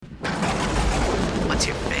What's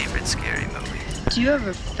your favorite scary movie? Do you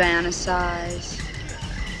ever fantasize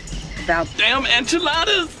about damn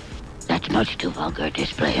enchiladas? That's much too vulgar a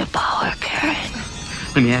display of power, Karen.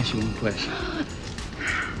 Let me ask you one question.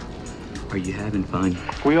 Are you having fun?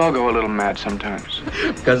 We all go a little mad sometimes.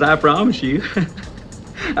 Because I promise you,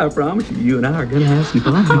 you and I are gonna have some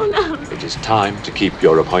fun. Oh, no. It is time to keep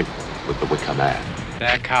your appointment with the Wicker Man.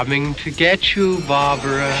 They're coming to get you,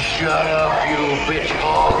 Barbara. Shut up, you bitch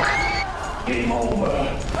hog. Game over.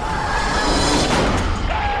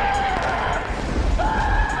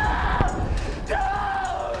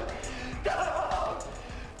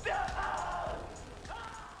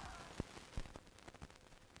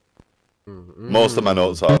 Most of my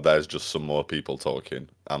notes are there's just some more people talking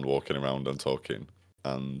and walking around and talking,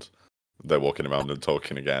 and they're walking around and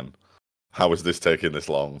talking again. How is this taking this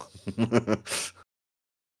long?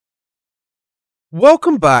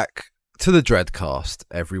 Welcome back to the Dreadcast,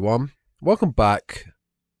 everyone. Welcome back.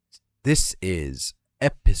 This is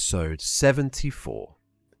episode 74.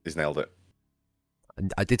 He's nailed it.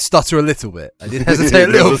 And I did stutter a little bit. I did hesitate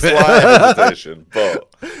a little bit. Slight hesitation, but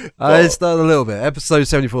I stuttered a little bit. Episode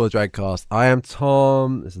 74 of the Dreadcast. I am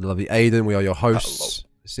Tom. This is the lovely Aidan. We are your hosts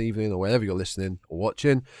this evening, or wherever you're listening or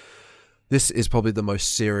watching. This is probably the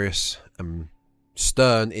most serious and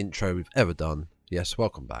stern intro we've ever done. Yes,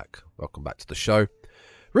 welcome back. Welcome back to the show.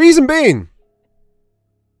 Reason being,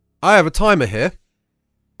 I have a timer here.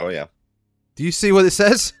 Oh, yeah. Do you see what it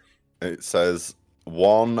says? It says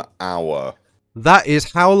 1 hour. That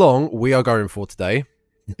is how long we are going for today.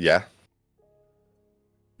 Yeah.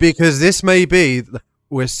 Because this may be,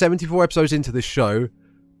 we're 74 episodes into this show,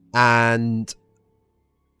 and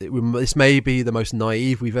this may be the most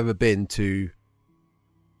naive we've ever been to,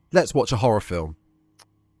 let's watch a horror film.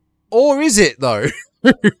 Or is it, though?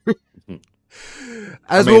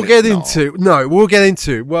 As we'll get into. No, we'll get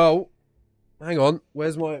into. Well, hang on.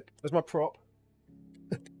 Where's my prop?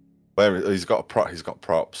 Where he's got a prop. He's got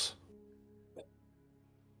props.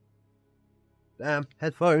 Damn,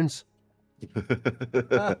 headphones.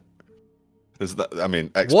 Is that, I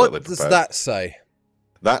mean, expertly what does prepared. that say?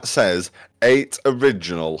 That says 8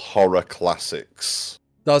 original horror classics.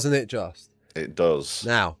 Doesn't it just? It does.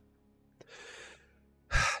 Now.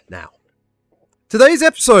 Today's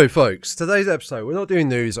episode, folks. Today's episode. We're not doing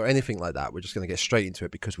news or anything like that. We're just going to get straight into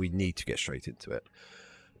it because we need to get straight into it.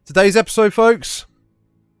 Today's episode, folks,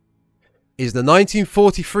 is the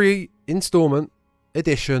 1943 installment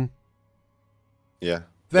edition. Yeah.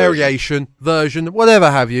 Variation, version,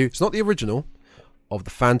 whatever have you. It's not the original of The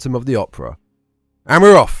Phantom of the Opera. And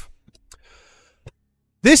we're off.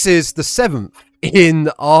 This is the 7th in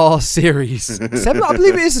our series. 7th? I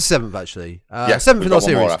believe it is the 7th, actually. Yes, 7th in our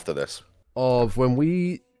series. More after this. Of when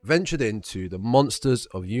we ventured into the Monsters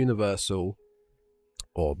of Universal,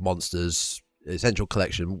 or Monsters Essential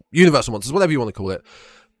Collection, Universal Monsters, whatever you want to call it,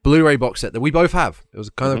 Blu-ray box set that we both have. It was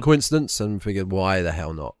a kind of coincidence, and figured, why the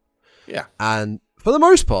hell not? Yeah. And for the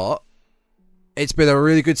most part, it's been a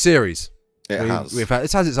really good series. It has. It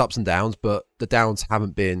has its ups and downs, but the downs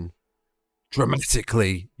haven't been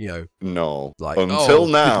dramatically, No. like Until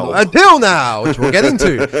now. Until now, which we'll get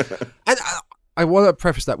into. And I want to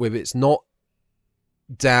preface that with, it's not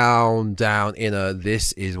down in a,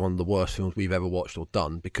 this is one of the worst films we've ever watched or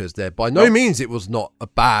done, because by no means it was not a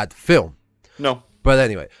bad film. No. But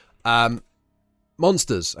anyway,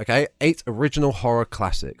 Monsters, okay? 8 original horror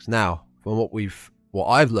classics. Now, from what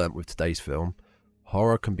I've learned with today's film,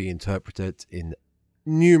 horror can be interpreted in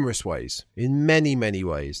numerous ways, in many, many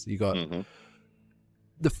ways. You got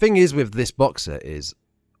the thing is with this box set is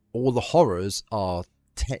all the horrors are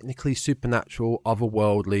technically supernatural,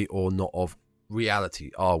 otherworldly, or not of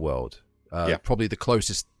reality, our world. Probably the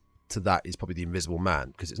closest to that is probably the Invisible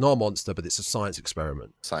Man, because it's not a monster, but it's a science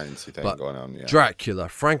experiment. Sciencey thing going on, yeah. Dracula,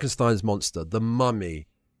 Frankenstein's monster, The Mummy,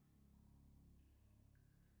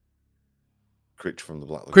 Creature from the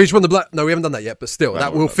Black Lagoon. Creature from the Black... No, we haven't done that yet, but still,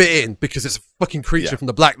 that will fit in, because it's a fucking creature from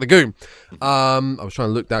the Black Lagoon. I was trying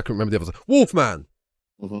to look down, I couldn't remember the others. Wolfman.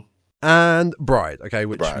 And Bride, okay,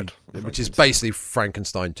 which is basically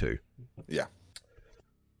Frankenstein 2. Yeah.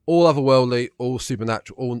 All otherworldly, all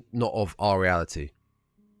supernatural, all not of our reality.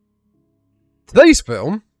 Today's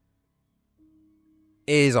film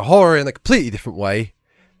is a horror in a completely different way,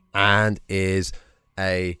 and is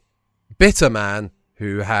a bitter man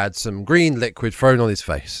who had some green liquid thrown on his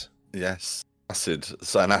face. Yes.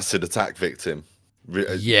 An acid attack victim.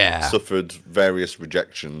 Yeah. Suffered various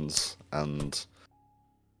rejections, and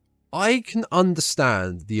I can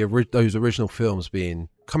understand those original films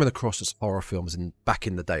coming across as horror films back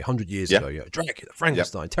in the day, 100 years ago. Dracula,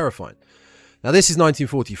 Frankenstein, terrifying. Now, this is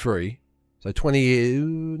 1943, so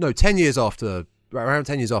 10 years after around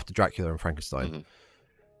 10 years after Dracula and Frankenstein. Mhm.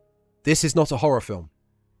 This is not a horror film.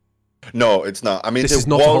 No, it's not. I mean, This is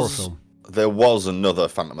not a horror film. There was another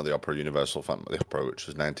Phantom of the Opera, Universal Phantom of the Opera, which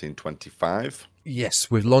was 1925. Yes,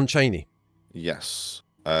 with Lon Chaney. Yes.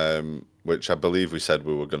 Which I believe we said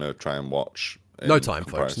we were going to try and watch. No time,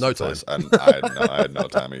 folks. No time. And I had no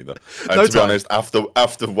time either. And No to be time. honest,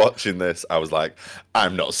 after watching this, I was like,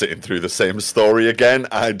 I'm not sitting through the same story again.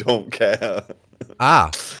 I don't care.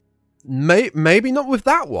 Maybe not with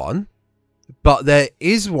that one, but there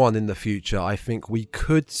is one in the future I think we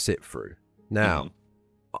could sit through. Now,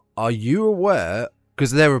 are you aware,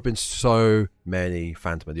 because there have been so many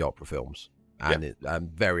Phantom of the Opera films and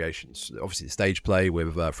variations, obviously the stage play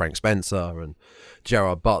with Frank Spencer and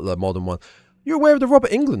Gerard Butler, modern one. You're aware of the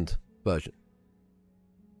Robert Englund version?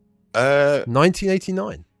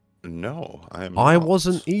 1989. No, I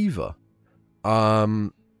wasn't either.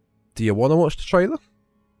 Do you want to watch the trailer?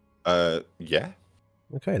 Yeah.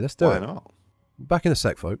 Okay, let's do Why it. not? Back in a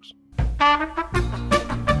sec, folks.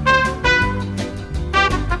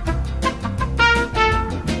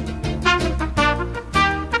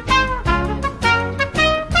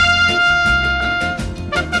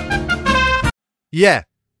 Yeah,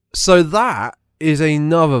 so that is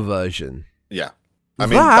another version. Yeah. I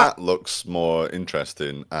mean, that looks more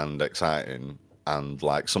interesting and exciting, and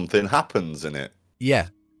like something happens in it. Yeah.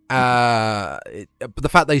 But the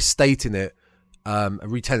fact they state in it a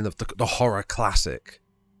retelling of the horror classic.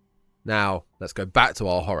 Now, let's go back to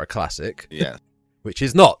our horror classic. Yeah. Which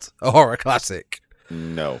is not a horror classic.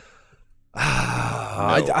 No.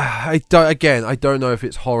 I don't know if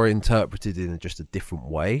it's horror interpreted in just a different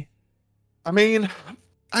way. I mean,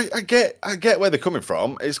 I get where they're coming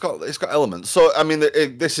from. It's got elements. So I mean,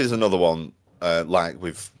 this is another one like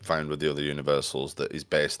we've found with the other Universals that is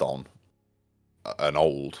based on an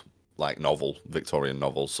old novel, Victorian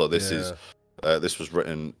novel. So this is this was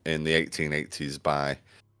written in the 1880s by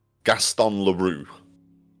Gaston Leroux,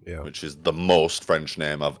 which is the most French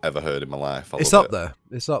name I've ever heard in my life. It's up there.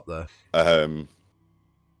 It's up there.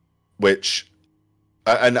 Which.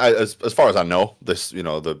 And as far as I know, this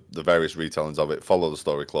the various retellings of it follow the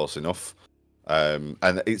story close enough,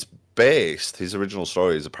 and it's based. His original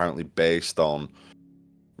story is apparently based on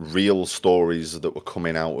real stories that were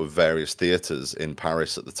coming out of various theaters in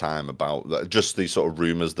Paris at the time about just these sort of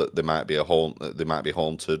rumors that there might be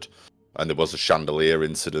haunted, and there was a chandelier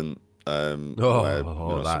incident where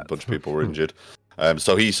a bunch of people were injured.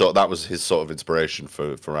 So that was his sort of inspiration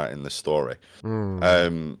for writing this story.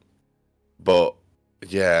 But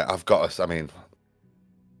yeah, I mean,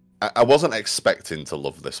 I wasn't expecting to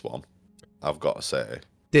love this one, I've got to say.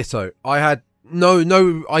 Ditto. I had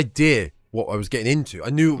no idea what I was getting into. I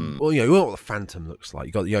knew, well, you know what the Phantom looks like.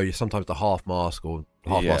 You got, sometimes the half mask or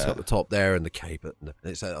half mask at the top there and the cape, and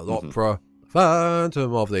it's an opera,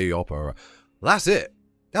 Phantom of the Opera. That's it.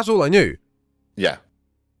 That's all I knew. Yeah.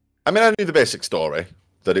 I mean, I knew the basic story,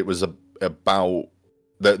 that it was about,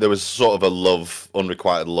 that there was sort of a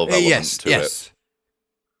unrequited love element to it.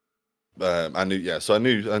 I knew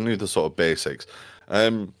the sort of basics.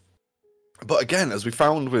 But again, as we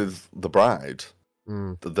found with The Bride,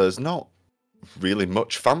 there's not really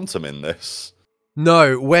much Phantom in this.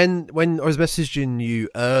 No, when I was messaging you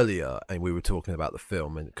earlier and we were talking about the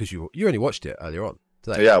film, and because you only watched it earlier on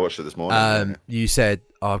today. Yeah, I watched it this morning. You said,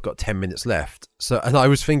 I've got 10 minutes left. And I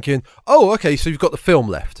was thinking, oh, okay, so you've got the film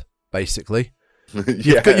left, basically.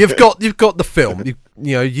 You've got the film.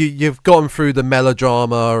 You've gone through the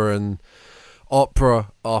melodrama and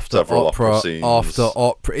opera after Several opera scenes. after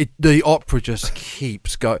opera. The opera just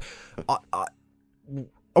keeps going.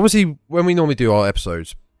 Obviously, when we normally do our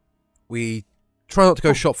episodes, we try not to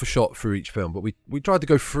go shot for shot through each film, but we tried to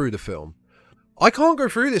go through the film. I can't go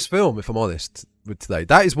through this film, if I'm honest, with today.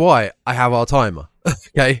 That is why I have our timer.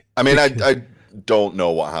 Okay. I mean, I don't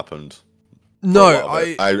know what happened. No,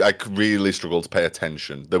 I really struggled to pay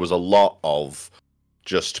attention. There was a lot of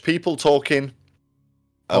just people talking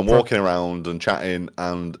and walking around and chatting,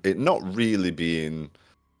 and it not really being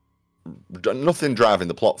nothing driving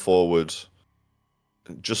the plot forward.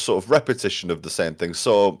 Just sort of repetition of the same thing.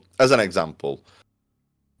 So, as an example,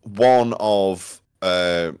 one of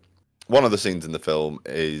the scenes in the film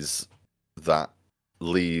is that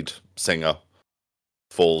lead singer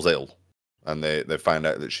falls ill, and they find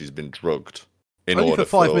out that she's been drugged. Only for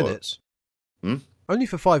 5 minutes. Only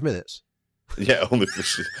for 5 minutes. Yeah, only for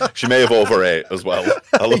she may have overate as well.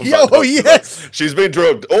 I love yes, she's been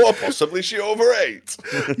drugged, or possibly she overate.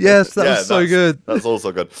 Yes, that's so good. That's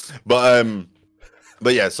also good.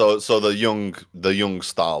 But yeah, so the young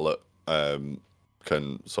starlet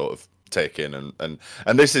can sort of take in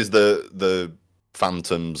and this is the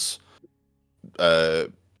Phantom's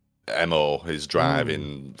MO, his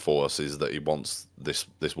driving force is that he wants this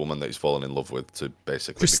woman that he's fallen in love with to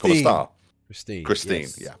basically become a star. Christine,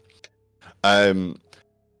 yes. yeah.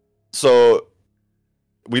 So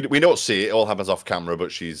we don't see it. It all happens off camera,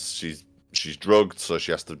 but she's drugged, so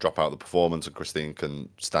she has to drop out the performance, and Christine can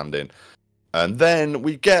stand in. And then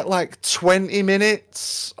we get like 20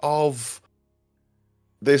 minutes of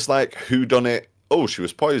this like whodunit. Oh, she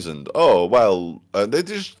was poisoned. Oh, well, they're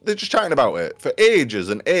just chatting about it for ages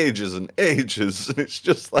and ages and ages, and it's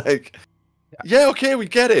just like, yeah, okay, we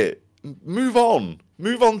get it. Move on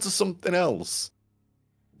to something else.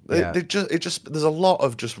 There's a lot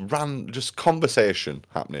of just conversation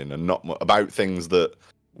happening, and not about things that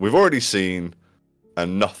we've already seen,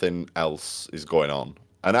 and nothing else is going on.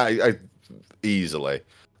 And I easily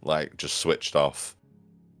like just switched off.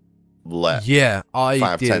 Let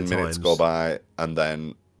 5-10 minutes go by, and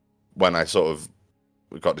then when I sort of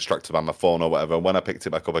got distracted by my phone or whatever, when I picked it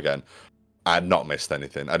back up again, I had not missed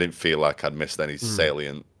anything. I didn't feel like I'd missed any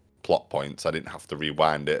salient plot points. I didn't have to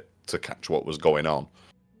rewind it to catch what was going on.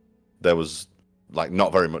 There was like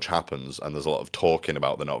not very much happens, and there's a lot of talking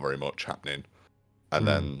about the not very much happening, and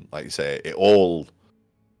then like you say, it all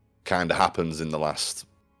kind of happens in the last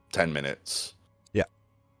 10 minutes.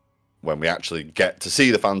 When we actually get to see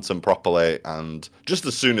the Phantom properly, and just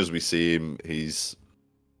as soon as we see him, he's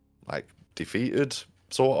like defeated,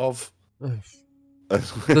 sort of.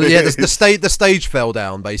 The stage fell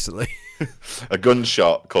down basically. A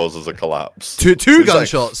gunshot causes a collapse. Two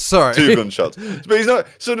gunshots. Sorry, 2 gunshots. But he's not.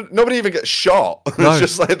 So nobody even gets shot. No. It's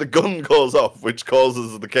just like the gun goes off, which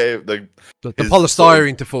causes the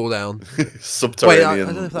polystyrene to fall down. Subterranean. Wait, I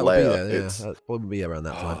don't know if that layer. would be there. Yeah, that wouldn't be around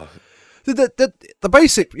that time. The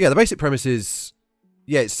basic premise is,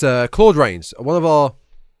 it's Claude Rains, one of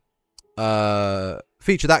our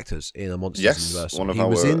featured actors in a Monsters universe. He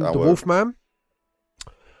was in The Wolfman.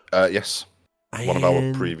 Yes, one of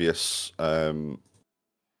our previous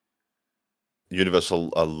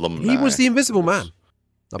Universal alumni. He was the Invisible Man.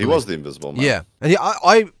 He was the Invisible Man. Yeah, and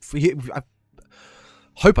I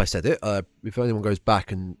hope I said it. If anyone goes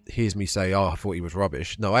back and hears me say, "Oh, I thought he was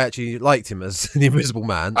rubbish," no, I actually liked him as the Invisible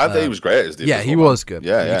Man. I think he was great as the Invisible Man. He was good.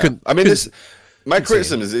 Yeah. My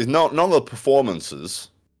criticism is not none of the performances.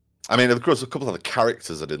 I mean, of course, a couple of the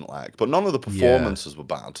characters I didn't like, but none of the performances were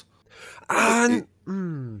bad. And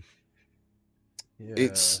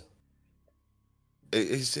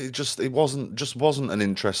it wasn't an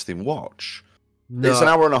interesting watch. No. It's an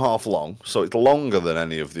hour and a half long, so it's longer than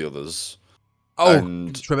any of the others.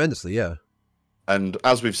 Tremendously, yeah. And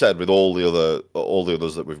as we've said with all the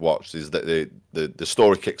others that we've watched, is that the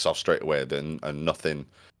story kicks off straight away, and nothing.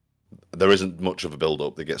 There isn't much of a build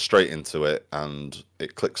up. They get straight into it, and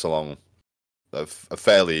it clicks along a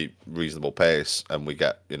fairly reasonable pace, and we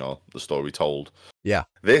get the story told. Yeah,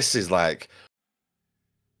 this is like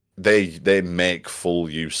they make full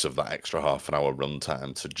use of that extra half an hour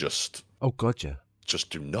runtime to just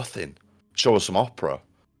do nothing. Show us some opera.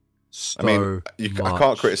 I mean, I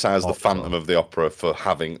can't criticize the Phantom of the Opera for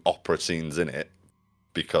having opera scenes in it,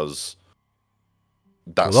 because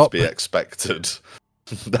that's to be expected.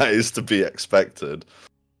 That is to be expected.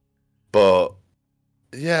 But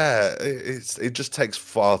yeah, it just takes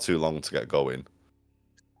far too long to get going.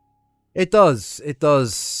 It does.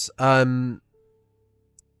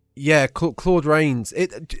 Yeah, Claude Rains.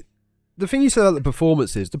 The thing you said about the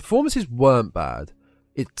performances weren't bad.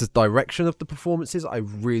 It's the direction of the performances I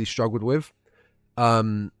really struggled with.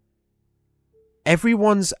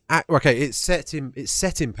 Everyone's it's set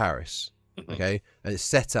in Paris, okay, and it's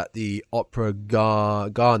set at the Opera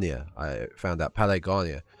Garnier. I found out Palais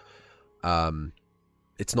Garnier.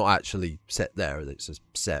 It's not actually set there. It's a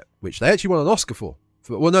set which they actually won an Oscar for.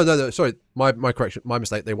 Well, no. Sorry, my correction, my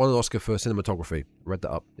mistake. They won an Oscar for cinematography. Read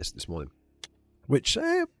that up this morning. Which,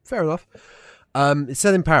 fair enough. It's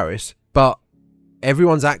set in Paris, but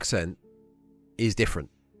everyone's accent is different.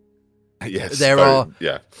 Yes, there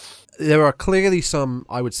are clearly some,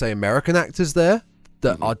 I would say, American actors there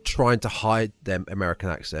that are trying to hide their American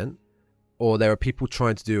accent, or there are people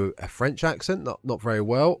trying to do a French accent, not very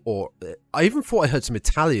well. Or I even thought I heard some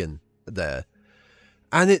Italian there,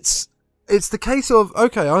 and it's the case of,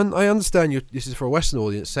 okay, I understand this is for a Western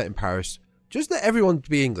audience set in Paris. Just let everyone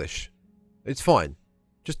be English. It's fine.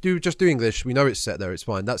 Just do English. We know it's set there. It's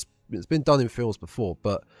fine. It's been done in films before,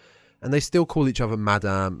 and they still call each other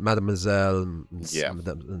Madame, Mademoiselle, and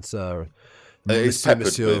Sir. It's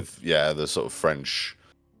peppered with the sort of French.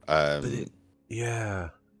 It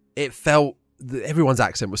felt that everyone's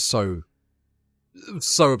accent was so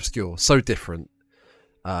obscure, so different.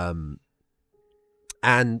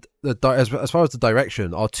 And as far as the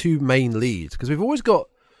direction, our two main leads, because we've always got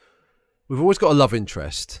a love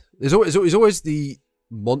interest. There's always the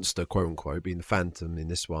monster, quote unquote, being the Phantom in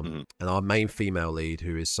this one, and our main female lead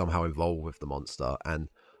who is somehow involved with the monster, and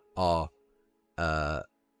our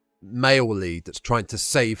male lead that's trying to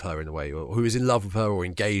save her in a way, or who is in love with her or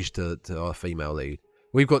engaged to our female lead.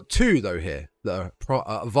 We've got two though here that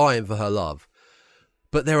are vying for her love,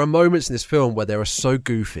 but there are moments in this film where they are so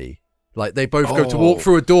goofy. Like they both go to walk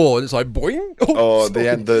through a door, and it's like boing. The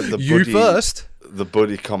end. The you buddy, first. The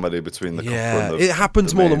buddy comedy between the couple and the, it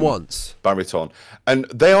happens more than once. Baritone, and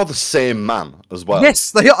they are the same man as well.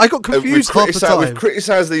 Yes, they are. I got confused half the time. We've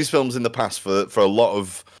criticised these films in the past for a lot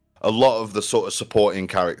of the sort of supporting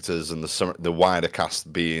characters and the wider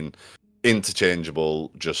cast being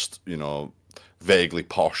interchangeable, just vaguely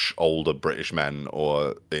posh older British men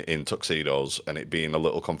or in tuxedos, and it being a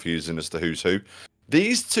little confusing as to who's who.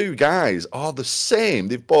 These two guys are the same.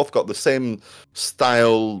 They've both got the same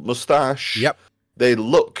style mustache. Yep. They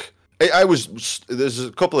look. There's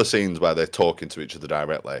a couple of scenes where they're talking to each other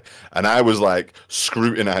directly, and I was like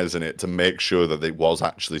scrutinizing it to make sure that it was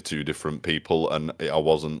actually two different people, and I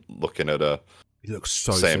wasn't looking at He looks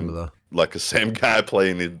so similar, like a same guy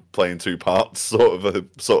playing two parts, sort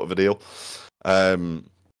of a deal.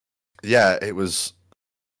 It was.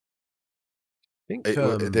 I think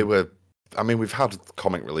they were. I mean, we've had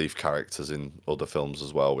comic relief characters in other films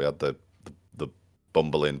as well. We had the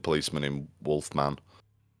bumbling policeman in Wolfman.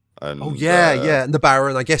 And, and the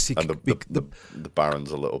Baron. I guess the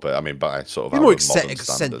Baron's a little bit. I mean, by sort of more modern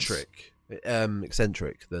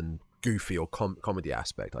eccentric than goofy or comedy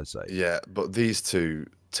aspect, I'd say. Yeah, but these two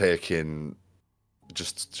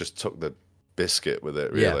just took the biscuit with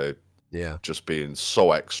it. Really, yeah. Just being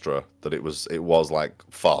so extra that it was like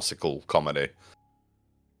farcical comedy.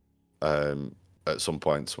 At some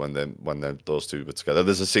points when those two were together,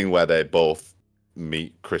 there's a scene where they both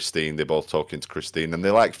meet Christine. They're both talking to Christine, and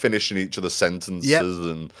they're like finishing each other's sentences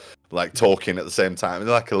and like talking at the same time.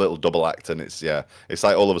 They're like a little double act, and it's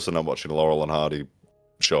like all of a sudden I'm watching a Laurel and Hardy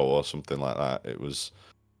show or something like that. It was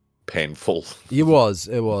painful. It was.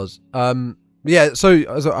 So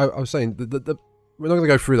as I was saying, we're not going to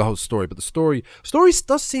go through the whole story, but the story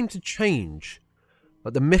does seem to change.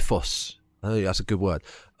 Like the mythos. Oh, that's a good word.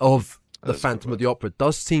 Of the Phantom of the Opera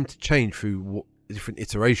does seem to change through different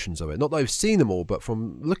iterations of it. Not that I've seen them all, but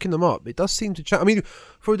from looking them up, it does seem to change. I mean,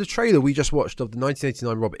 for the trailer we just watched of the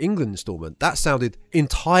 1989 Robert Englund installment, that sounded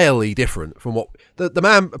entirely different from what the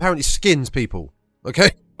man apparently skins people. Okay.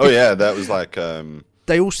 Oh yeah, that was like.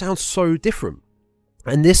 They all sound so different,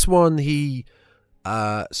 and this one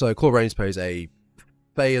so Claude Rains plays a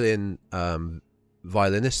failing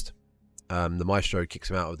violinist. The maestro kicks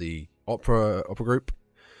him out of the opera group,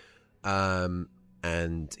 and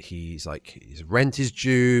he's like, his rent is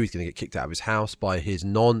due. He's going to get kicked out of his house by his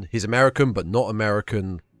American but not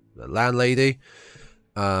American landlady.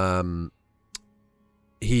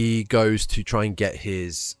 He goes to try and get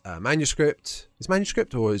his manuscript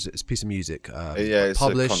or is it a piece of music? It's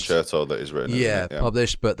published. A concerto that is written. Yeah,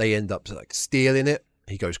 published, but they end up like stealing it.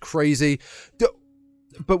 He goes crazy.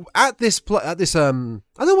 But at this I don't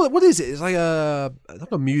know what is it. It's like a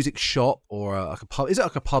music shop or is it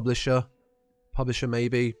like a publisher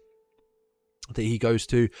maybe that he goes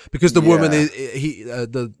to, because the woman is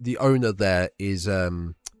the owner there is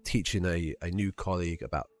teaching a new colleague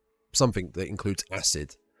about something that includes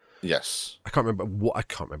acid. Yes, I can't remember what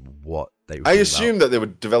they were. I assumed that they were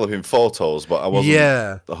developing photos, but I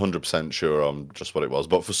wasn't 100% sure on just what it was.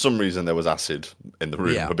 But for some reason, there was acid in the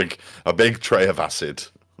room. Yeah. A big tray of acid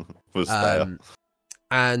was there,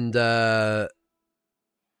 and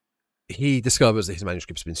he discovers that his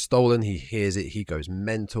manuscript's been stolen. He hears it. He goes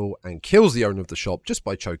mental and kills the owner of the shop just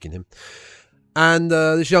by choking him. And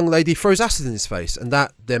this young lady throws acid in his face, and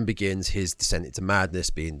that then begins his descent into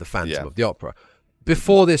madness, being the Phantom of the Opera.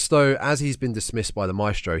 Before this, though, as he's been dismissed by the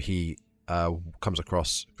maestro, he comes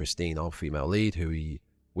across Christine, our female lead, who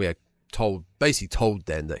we're told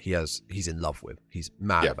then that he's in love with, he's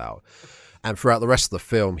mad about. And throughout the rest of the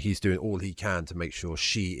film, he's doing all he can to make sure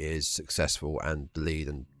she is successful and the lead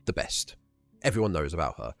and the best. Everyone knows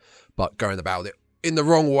about her, but going about it in the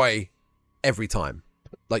wrong way every time.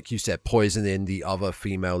 Like you said, poisoning the other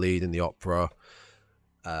female lead in the opera,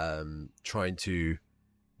 trying to...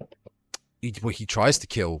 He tries to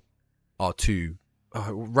kill our two...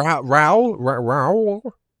 Raoul?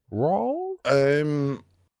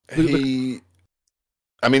 He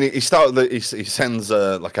sends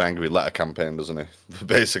like an angry letter campaign, doesn't he?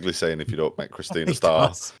 Basically saying, if you don't make Christine a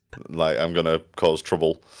star, like, I'm going to cause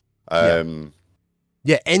trouble.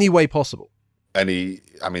 Any way possible. I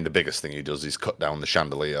mean, the biggest thing he does is cut down the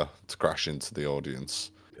chandelier to crash into the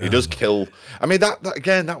audience. He does kill. I mean, that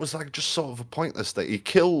again, that was like just sort of a pointless thing. He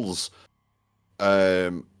kills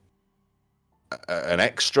an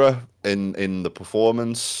extra in the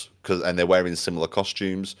performance and they're wearing similar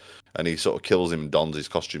costumes, and he sort of kills him and dons his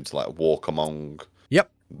costume to like walk among. Yep.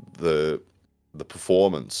 The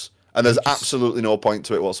performance, and there's absolutely no point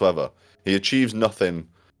to it whatsoever. He achieves nothing.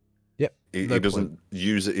 Yep. He doesn't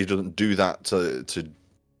use it. He doesn't do that to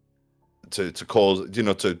cause,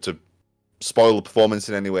 to spoil the performance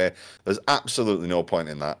in any way. There's absolutely no point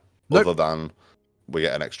in that, other than we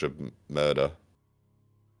get an extra murder.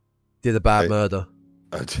 Did a bad murder.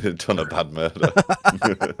 I done a bad murder.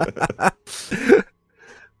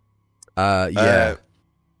 Yeah.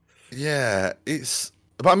 Yeah,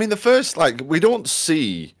 but I mean, the first, like, we don't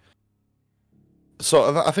see sort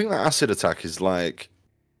of, I think that acid attack is like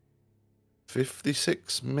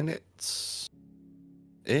 56 minutes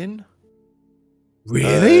in.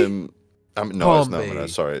 Really? I mean, no,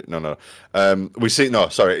 sorry. No.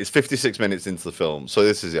 It's 56 minutes into the film. So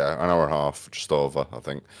this is, an hour and a half, just over, I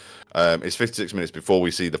think. It's 56 minutes before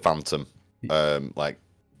we see the Phantom, like,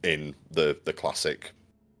 in the classic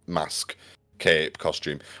mask, cape,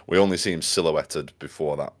 costume. We only see him silhouetted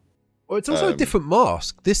before that. Well, it's also a different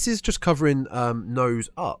mask. This is just covering nose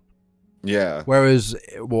up. Yeah. Whereas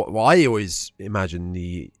what I always imagine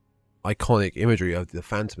the iconic imagery of the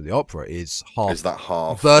Phantom of the Opera is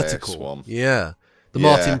half vertical one. Yeah. The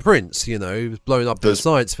Martin Prince, was blown up in the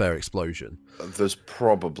science fair explosion. There's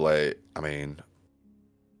probably, I mean,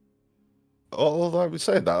 although I would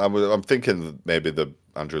say that, I'm thinking that maybe the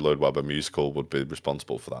Andrew Lloyd Webber musical would be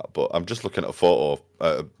responsible for that. But I'm just looking at a photo,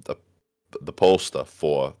 the poster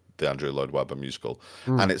for the Andrew Lloyd Webber musical,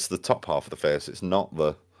 and it's the top half of the face. It's not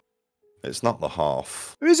the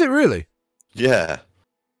half. Is it really? Yeah.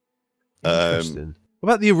 Interesting. What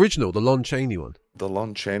about the original, the Lon Chaney one? The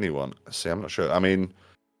Lon Chaney one. See, I'm not sure. I mean,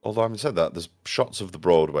 although I haven't said that, there's shots of the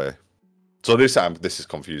Broadway. So this is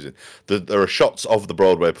confusing. There are shots of the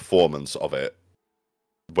Broadway performance of it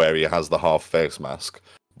where he has the half face mask,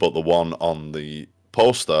 but the one on the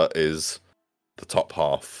poster is the top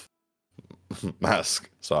half mask.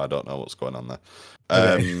 So I don't know what's going on there.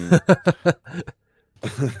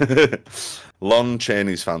 Lon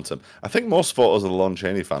Chaney's Phantom. I think most photos of the Lon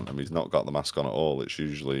Chaney Phantom, he's not got the mask on at all. It's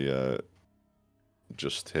usually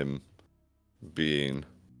just him being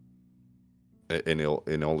in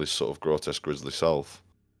all his sort of grotesque, grisly self.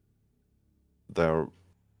 Don't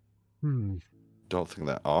think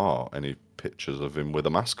there are any pictures of him with a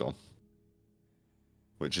mask on,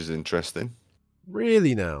 which is interesting.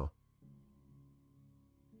 Really now?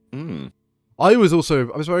 I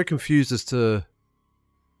was very confused as to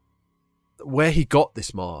where he got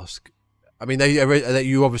this mask. I mean,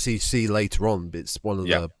 you obviously see later on, it's one of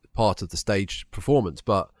the part of the stage performance,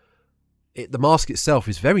 but the mask itself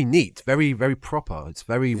is very neat, very, very proper. It's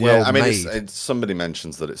very well made. Somebody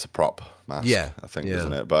mentions that it's a prop mask, I think,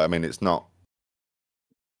 isn't it? But I mean, it's not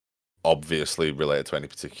obviously related to any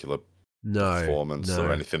particular performance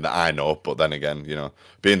or anything that I know. But then again,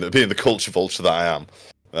 being the culture vulture that I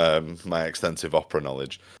am, my extensive opera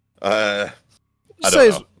knowledge. I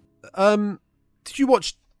don't know. Did you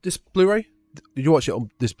watch this Blu-ray? Did you watch it on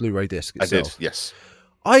this Blu-ray disc itself? I did, yes.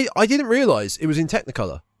 I didn't realise it was in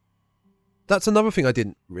Technicolor. That's another thing I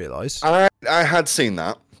didn't realise. I had seen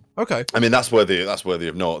that. Okay. I mean, that's worthy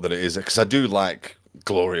of note that it is, because I do like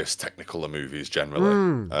glorious Technicolor movies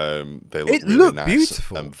generally. They look really nice,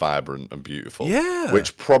 beautiful and vibrant and beautiful. Yeah.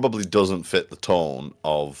 Which probably doesn't fit the tone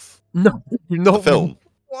of the film.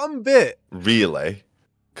 One bit. Really,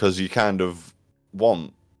 because you kind of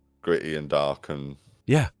want gritty and dark and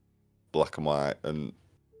black and white,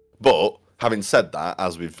 but having said that,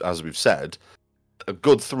 as we've said, a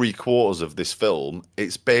good 3/4 of this film,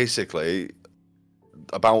 it's basically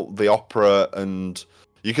about the opera, and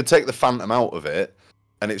you could take the Phantom out of it,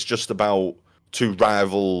 and it's just about two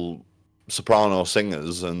rival soprano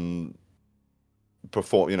singers and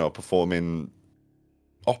performing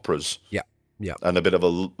operas. Yeah, and a bit of a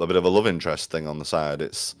love interest thing on the side.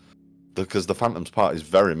 It's because the Phantom's part is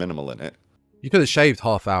very minimal in it. You could have shaved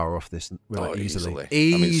half hour off this easily.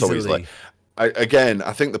 I mean, so easily. I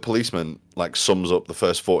think the policeman sums up the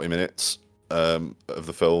first 40 minutes of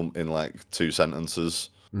the film in 2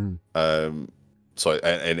 sentences. So,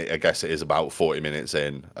 and I guess it is about 40 minutes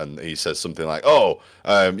in, and he says something like,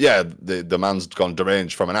 the man's gone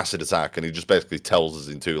deranged from an acid attack, and he just basically tells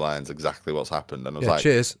us in 2 lines exactly what's happened. And I was like,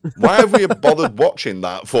 cheers. Why have we bothered watching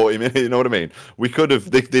that 40 minutes? You know what I mean? We could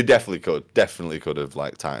have, they definitely could have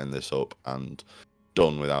tightened this up and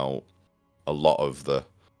done without a lot of the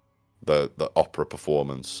the opera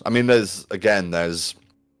performance. I mean, there's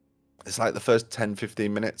it's like the first 10,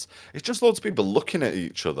 15 minutes. It's just loads of people looking at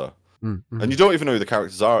each other. Mm-hmm. And you don't even know who the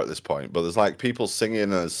characters are at this point, but there's like people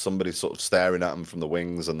singing as somebody sort of staring at them from the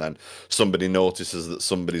wings, and then somebody notices that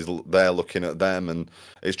somebody's there looking at them, and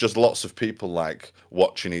it's just lots of people like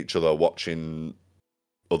watching each other, watching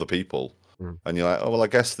other people. And you're like, oh, well, I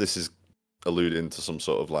guess this is alluding to some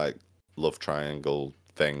sort of like love triangle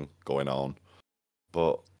thing going on.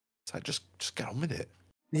 But it's like, just get on with it.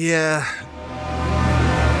 Yeah.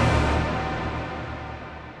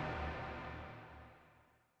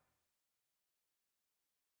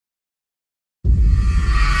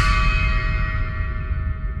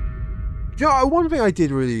 You know, one thing I did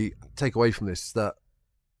really take away from this is that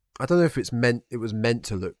I don't know if it was meant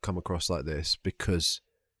to come across like this, because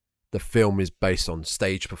the film is based on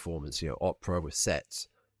stage performance, opera with sets.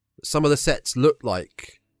 Some of the sets look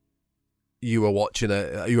like you were watching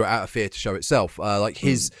you were at a theatre show itself. Like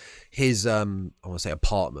his I want to say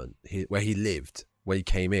apartment, where he lived when he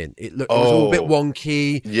came in. It looked it was all a bit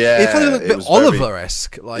wonky. Yeah, it kind of looked a bit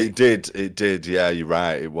Oliver-esque. Like it did. Yeah, you're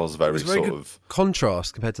right. It was very sort good of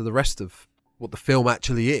contrast compared to the rest of what the film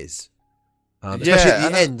actually is, especially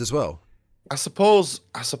at the end as well. I suppose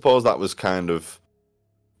that was kind of,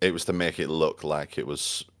 it was to make it look like it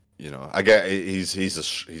was, I get he's a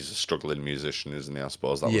struggling musician, isn't he? I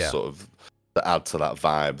suppose that was sort of to add to that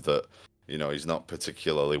vibe that he's not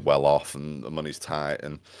particularly well off and the money's tight,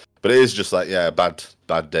 but it is just like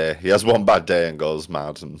bad day. He has one bad day and goes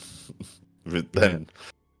mad, and then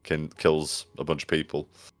kills a bunch of people.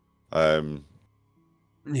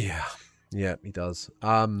 Yeah, he does.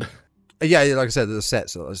 Yeah, like I said, the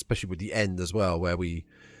sets, especially with the end as well, where we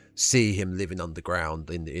see him living underground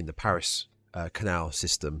in the Paris canal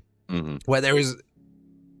system, where there is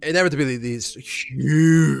inevitably these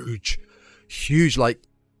huge, like,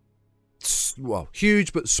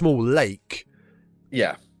 huge but small lake.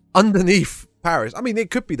 Yeah. Underneath Paris. I mean, it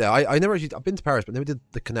could be there. I've been to Paris, but never did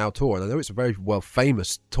the canal tour, and I know it's a very well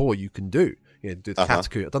famous tour you can do. Do the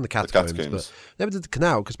catacombs. I've done the catacombs, but never did the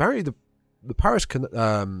canal, because apparently the Paris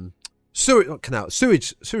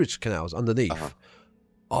sewage canals underneath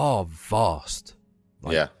are vast.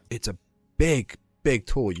 Like, it's a big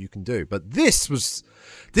tour you can do. But this was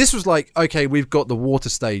like, okay, we've got the water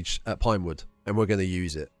stage at Pinewood and we're going to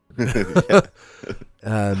use it. I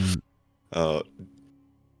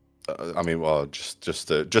mean, well, just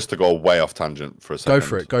to go way off tangent for a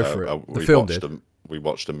second. Go for it. We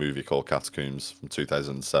watched a movie called Catacombs from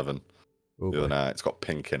 2007 the other night. It's got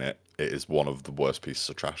Pink in it. It is one of the worst pieces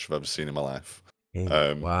of trash I've ever seen in my life.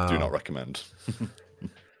 Wow. Do not recommend.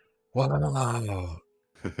 Wow.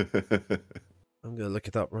 I'm going to look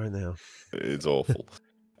it up right now. It's awful.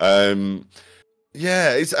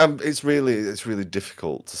 It's really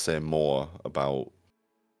difficult to say more about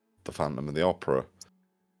the Phantom of the Opera.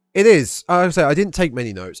 It is. I would say I didn't take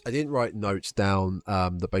many notes. I didn't write notes down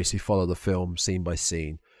that basically follow the film scene by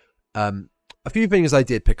scene. A few things I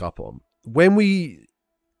did pick up on. When we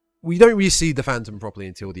don't really see the Phantom properly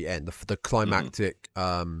until the end, the climactic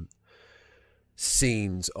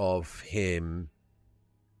scenes of him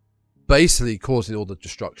basically causing all the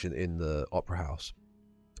destruction in the opera house.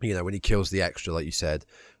 When he kills the extra, like you said,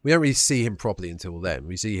 we don't really see him properly until then.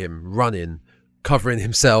 We see him running, covering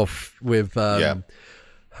himself with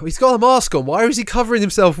he's got a mask on. Why is he covering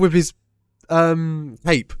himself with his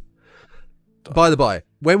cape? By the by,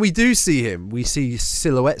 when we do see him, we see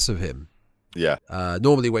silhouettes of him. Yeah.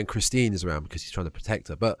 Normally when Christine is around, because he's trying to protect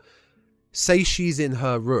her. But say she's in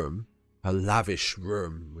her room, her lavish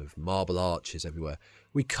room with marble arches everywhere.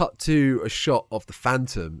 We cut to a shot of the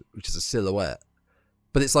Phantom, which is a silhouette,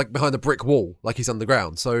 but it's like behind a brick wall, like he's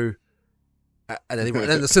underground. So, and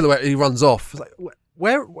then the silhouette, he runs off. It's like,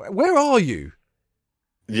 where are you?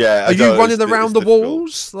 Yeah, are you running around the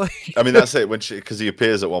walls? Like, I mean, that's it. Because he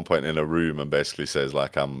appears at one point in a room and basically says,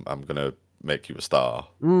 like, "I'm gonna make you a star,"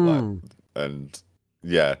 and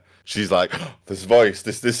yeah, she's like, oh, this voice,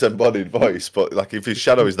 this disembodied voice. But like, if his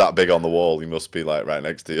shadow is that big on the wall, he must be like right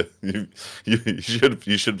next to you. You should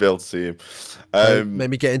be able to see him.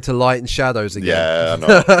 Maybe get into light and shadows again. Yeah, I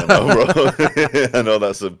know. I know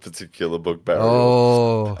that's a particular bugbear.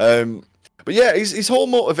 Oh. But yeah, his whole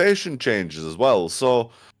motivation changes as well. So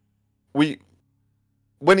when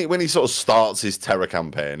he sort of starts his terror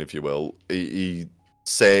campaign, if you will, he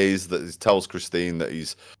says that he tells Christine that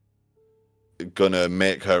he's gonna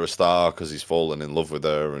make her a star because he's fallen in love with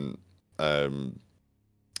her, and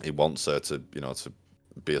he wants her to to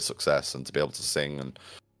be a success and to be able to sing and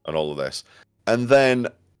all of this. And then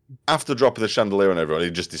after dropping the chandelier on everyone,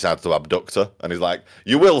 he just decided to abduct her, and he's like,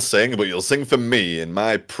 "You will sing, but you'll sing for me in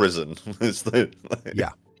my prison."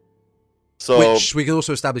 Yeah. So, which we can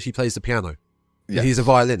also establish he plays the piano. yes. He's a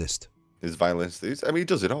violinist. He's a violinist. He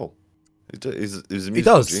does it all. He's a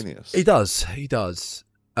musical genius. He does.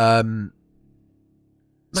 So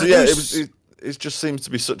yeah, it just seems to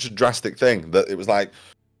be such a drastic thing that it was like,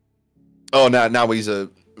 oh, now he's a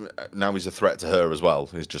threat to her as well.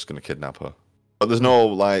 He's just going to kidnap her. But there's no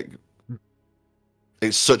like,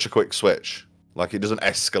 it's such a quick switch. Like it doesn't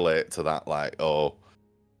escalate to that like, oh,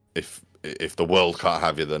 if the world can't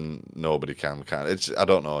have you, then nobody can. It's I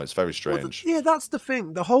don't know. It's very strange. Well, that's the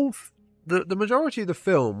thing. The majority of the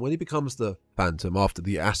film, when he becomes the Phantom after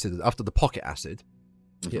the pocket acid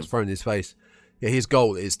gets thrown in his face, yeah, his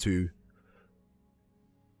goal is to,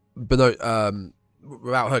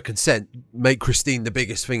 without her consent, make Christine the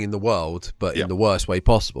biggest thing in the world, but in the worst way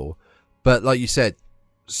possible. But like you said,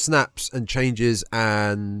 snaps and changes,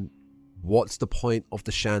 and what's the point of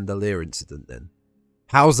the chandelier incident then?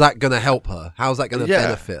 How's that going to help her? How's that going to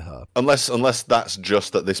benefit her? Unless that's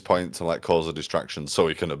just at this point to like cause a distraction so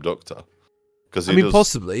he can abduct her. Because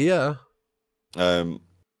possibly, yeah. I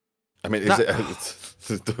mean,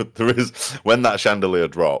 there is when that chandelier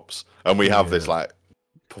drops, and we have this like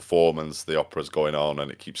performance, the opera's going on, and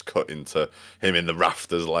it keeps cutting to him in the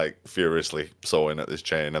rafters, like furiously sawing at this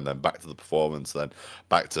chain, and then back to the performance, then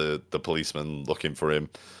back to the policeman looking for him,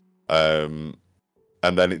 and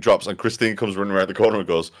then it drops, and Christine comes running around the corner and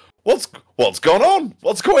goes, "What's going on?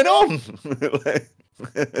 What's going on?"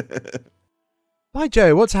 Hi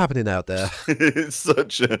Joe, what's happening out there? It's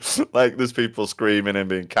such a like there's people screaming and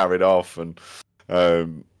being carried off, and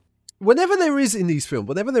whenever there is in these films,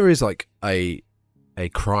 whenever there is like a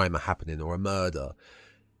crime happening or a murder,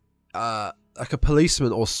 like a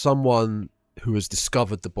policeman or someone who has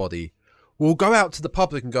discovered the body will go out to the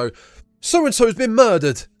public and go, "So and so has been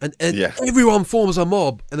murdered," and everyone forms a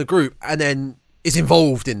mob and a group and then is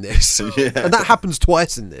involved in this. Yeah. And that happens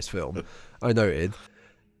twice in this film, I noted.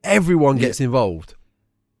 Everyone gets involved.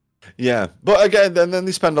 Yeah, but again, then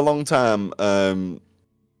they spend a long time,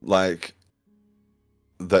 like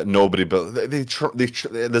that nobody. But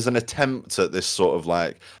there's an attempt at this sort of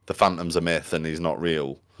like the Phantom's a myth and he's not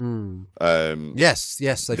real. Yes,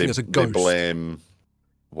 they think it's a ghost. They blame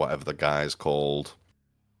whatever the guy's called,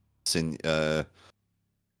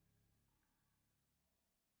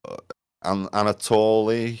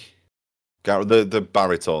 Anatoly, the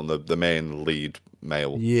baritone, the main lead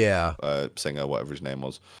male singer, whatever his name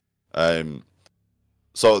was.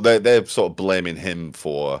 So they're sort of blaming him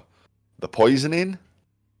for the poisoning,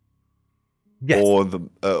 or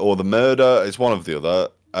the murder. It's one of the other.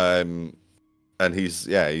 And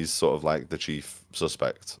he's sort of like the chief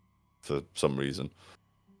suspect for some reason.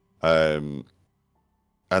 And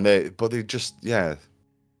they just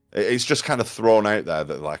it's just kind of thrown out there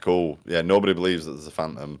that like, oh yeah, nobody believes that there's a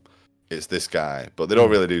Phantom. It's this guy, but they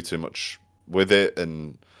don't really do too much with it,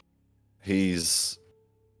 and he's,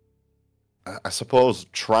 I suppose,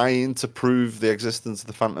 trying to prove the existence of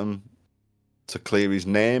the Phantom to clear his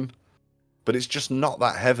name, but it's just not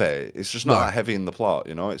that heavy. It's just not that heavy in the plot,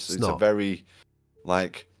 you know. It's a very,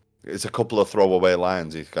 like, it's a couple of throwaway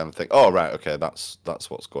lines. You kind of think, oh right, okay, that's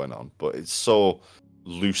what's going on, but it's so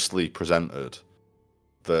loosely presented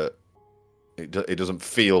that it doesn't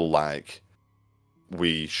feel like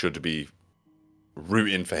we should be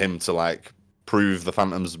rooting for him to like prove the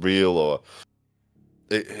Phantom's real, or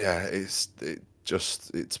it's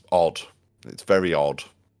odd. It's very odd.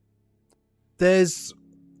 There's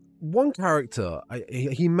one character.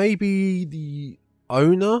 He may be the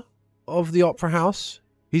owner of the opera house.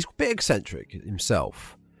 He's a bit eccentric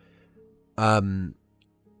himself. He's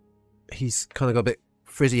kind of got a bit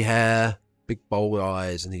frizzy hair, big bold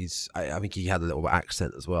eyes, and I think he had a little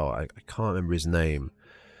accent as well. I can't remember his name.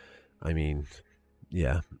 I mean,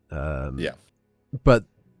 yeah. But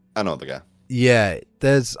I know the guy. Yeah,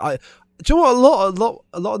 do you know what?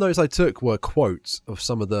 A lot of notes I took were quotes of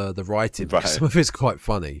some of the writing. Right. Some of it's quite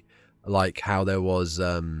funny, like how there was.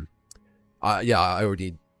 I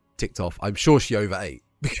already ticked off. I'm sure she overate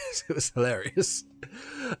because it was hilarious.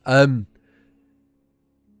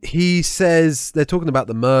 He says they're talking about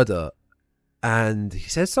the murder, and he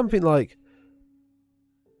says something like,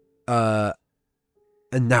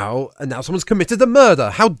 And now someone's committed a murder.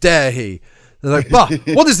 How dare he? They're like, but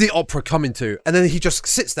what is the opera coming to? And then he just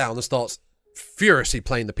sits down and starts furiously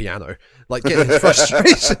playing the piano, like getting his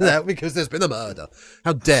frustration out because there's been a murder.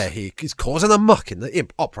 How dare he? He's causing a muck in the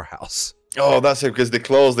opera house. Oh, that's it, because they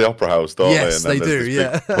close the opera house, don't they? Yes, they do,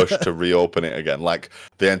 yeah. Big push to reopen it again. Like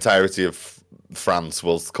the entirety of France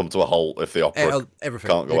will come to a halt if the opera everything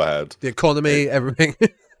can't go ahead. The economy, everything.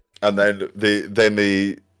 And then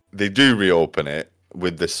they do reopen it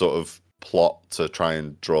with this sort of plot to try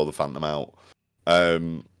and draw the Phantom out.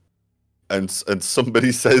 And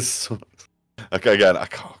somebody says, okay, again,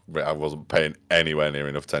 I wasn't paying anywhere near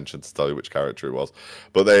enough attention to tell you which character it was,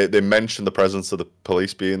 but they mentioned the presence of the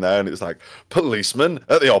police being there, and it's like, policemen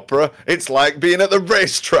at the opera, it's like being at the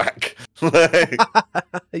racetrack.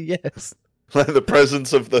 Yes. Like the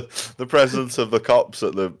presence of the cops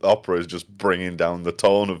at the opera is just bringing down the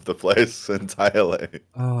tone of the place entirely.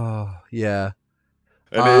 Oh, yeah.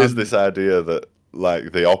 And it is this idea that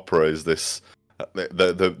like the opera is this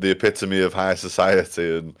the epitome of high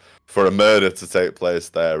society, and for a murder to take place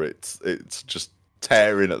there, it's just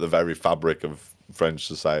tearing at the very fabric of French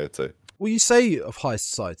society. Well, you say of high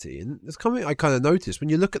society, and there's something I kind of noticed when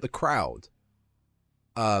you look at the crowd.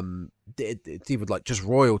 It's either like just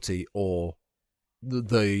royalty or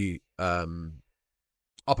the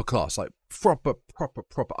upper class, like proper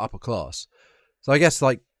upper class. So I guess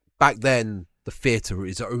like back then the theatre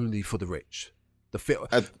is only for the rich. The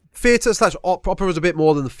theatre / opera is a bit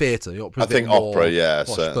more than the theatre. I think opera, yeah,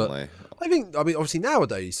 posh, certainly. I mean, obviously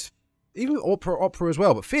nowadays, even opera as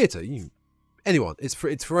well, but theatre, anyone, it's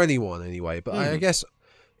for anyone anyway. But I guess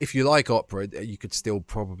if you like opera, you could still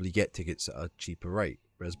probably get tickets at a cheaper rate.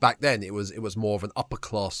 Whereas back then, it was more of an upper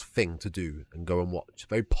class thing to do and go and watch.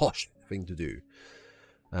 Very posh thing to do.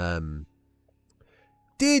 I'm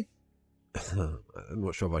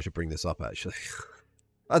not sure if I should bring this up actually.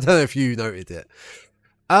 I don't know if you noted it.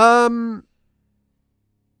 I'm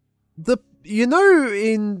going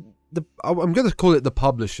to call it the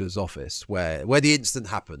publisher's office where the incident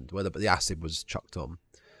happened, where the acid was chucked on.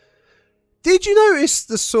 Did you notice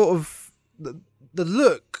the sort of the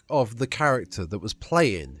look of the character that was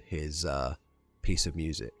playing his piece of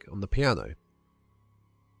music on the piano?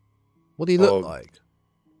 What did he look like?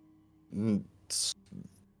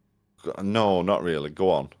 No, not really. Go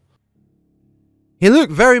on. He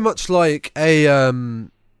looked very much like a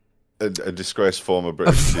disgraced former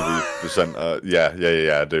British TV presenter.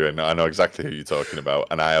 Yeah, I do. I know exactly who you're talking about,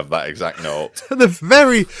 and I have that exact note. The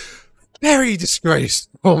very, very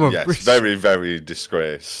disgraced former British... very, very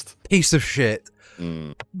disgraced piece of shit.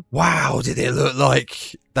 Wow, did it look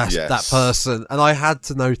like that person? And I had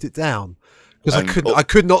to note it down because I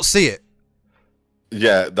could not see it.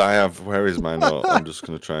 Yeah, I have. Where is my note? I'm just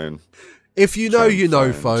going to try and... If you know, you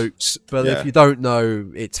know, folks. But if you don't know,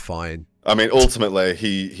 it's fine. I mean, ultimately,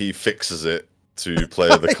 he fixes it to play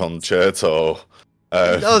the concerto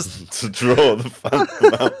to draw the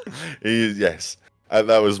Phantom out. Yes. And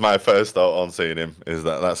that was my first thought on seeing him, is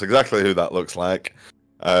that's exactly who that looks like.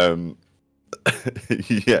 Yeah.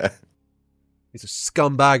 He's a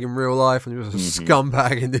scumbag in real life, and he was a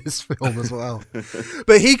scumbag in this film as well.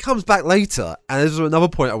 But he comes back later, and there's another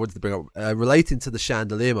point I wanted to bring up relating to the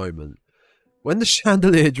chandelier moment. When the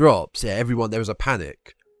chandelier drops, there was a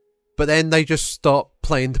panic. But then they just start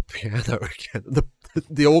playing the piano again.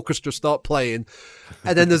 The orchestra start playing,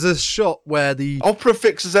 and then there's a shot where the opera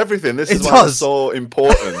fixes everything. This is why it's so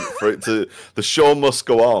important for it to. The show must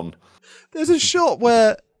go on. There's a shot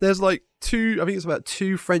where there's like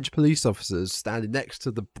two French police officers standing next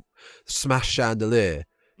to the smashed chandelier.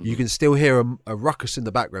 You can still hear a ruckus in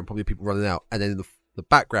the background, probably people running out, and then in the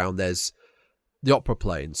background there's the opera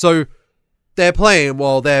playing. So they're playing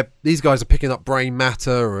while these guys are picking up brain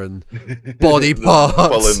matter and body parts.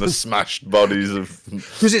 Following the smashed bodies of...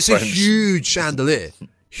 Because it's French. A huge chandelier.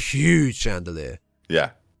 Huge chandelier. Yeah.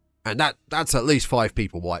 And that's at least 5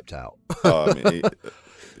 people wiped out. I mean,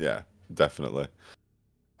 yeah, definitely.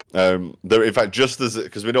 In fact, just as...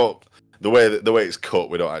 Because we don't... The way it's cut,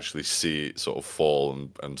 we don't actually see it sort of fall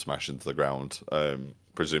and smash into the ground.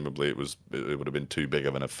 Presumably it would have been too big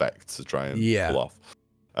of an effect to try and pull off.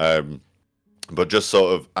 But just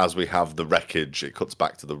sort of as we have the wreckage, it cuts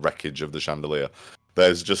back to the wreckage of the chandelier.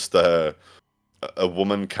 There's just a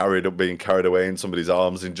woman being carried away in somebody's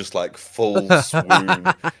arms in just like full swoon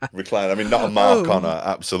recline. I mean, not a mark on her,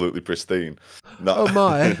 absolutely pristine. Oh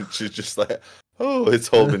my! She's just like, it's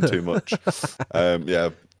all been too much.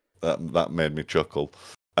 Yeah, that made me chuckle.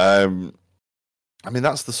 I mean,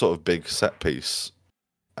 that's the sort of big set piece,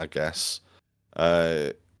 I guess.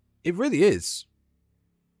 It really is.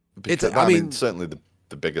 Because, I mean, certainly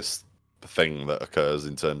the biggest thing that occurs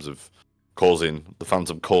in terms of the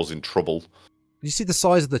Phantom causing trouble. You see the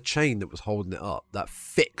size of the chain that was holding it up, that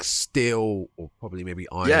thick steel, or probably maybe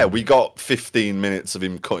iron. Yeah, we got 15 minutes of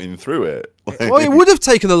him cutting through it. Well, it would have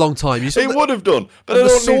taken a long time. It would have done, but I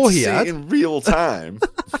don't need to see it in real time.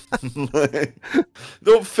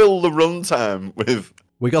 Don't fill the runtime with.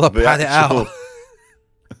 We got to pad it out.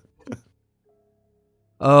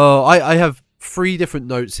 Oh, I have 3 different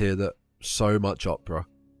notes here that so much opera,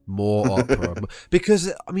 more opera,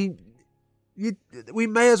 because I mean, we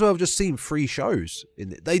may as well have just seen 3 shows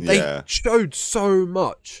in it. They showed so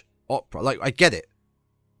much opera. Like, I get it,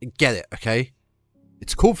 okay.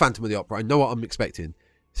 It's called Phantom of the Opera. I know what I'm expecting.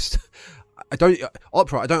 I don't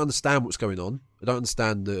understand what's going on. I don't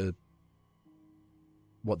understand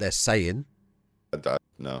what they're saying.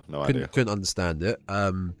 No idea. Couldn't understand it.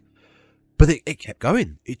 But it kept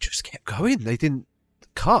going. It just kept going. They didn't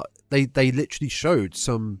cut. They literally showed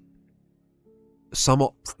some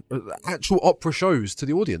actual opera shows to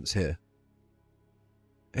the audience here.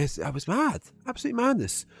 I was mad. Absolute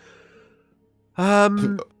madness.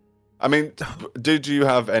 I mean, did you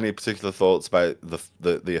have any particular thoughts about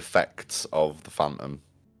the effects of the Phantom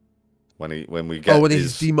when he's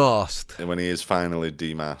demasked, when he is finally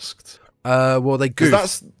demasked? Well, they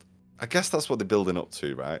goofed. I guess that's what they're building up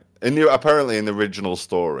to, right? Apparently, in the original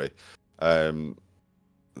story,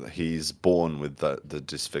 he's born with the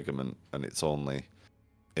disfigurement, and it's only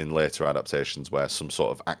in later adaptations where some sort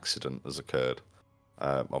of accident has occurred.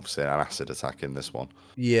 Obviously, an acid attack in this one.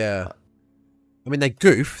 Yeah, I mean, they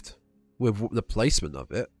goofed with the placement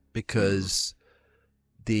of it because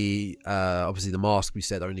obviously the mask, we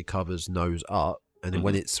said, only covers nose up, and then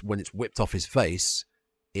when it's whipped off his face,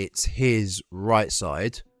 it's his right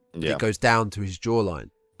side. Yeah. It goes down to his jawline,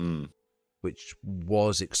 which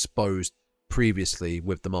was exposed previously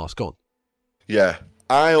with the mask on. Yeah,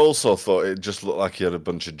 I also thought it just looked like he had a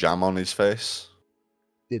bunch of jam on his face.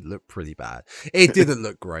 It looked pretty bad. It didn't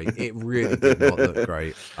look great. It really did not look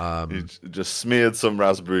great. He just smeared some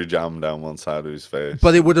raspberry jam down one side of his face.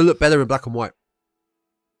 But it would have looked better in black and white.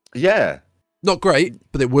 Yeah. Not great,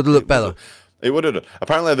 but it would have looked better. It would have.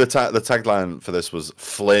 Apparently, the tagline for this was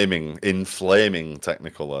flaming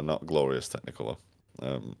Technicolor, not glorious Technicolor.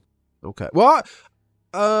 Okay. Well,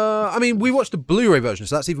 I mean, we watched the Blu-ray version,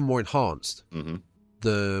 so that's even more enhanced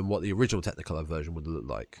than what the original Technicolor version would look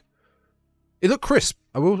like. It looked crisp.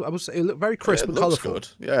 I will say it looked very crisp and colourful. Good.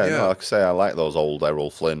 Yeah, no, like I say, I like those old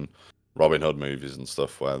Errol Flynn, Robin Hood movies and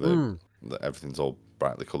stuff where everything's all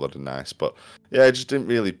brightly coloured and nice. But yeah, it just didn't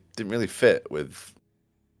really fit with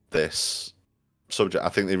this subject. I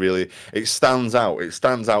think it stands out. It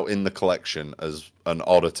stands out in the collection as an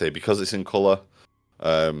oddity because it's in colour.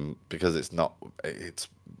 Because it's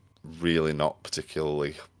really not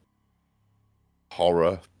particularly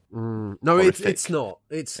horror. No, it's not.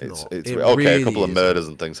 It's not. It's it okay. really A couple of isn't. murders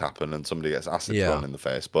and things happen, and somebody gets acid thrown in the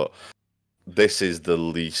face. But this is the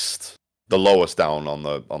lowest down on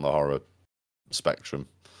the horror spectrum.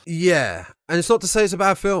 Yeah, and it's not to say it's a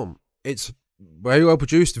bad film. It's very well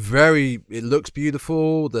produced. It looks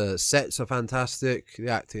beautiful. The sets are fantastic. The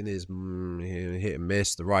acting is hit and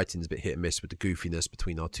miss. The writing's a bit hit and miss with the goofiness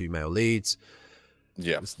between our 2 male leads.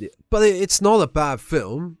 Yeah, but it's not a bad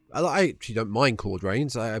film. I actually don't mind Claude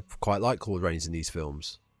Rains. I quite like Claude Rains in these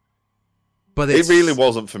films. But it really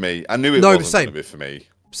wasn't for me. I knew it wasn't going to be for me.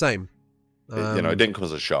 Same. It didn't come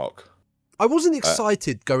as a shock. I wasn't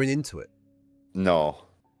excited going into it. No,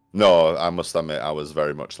 I must admit, I was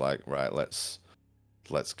very much like, right, let's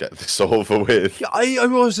get this over with. Yeah, I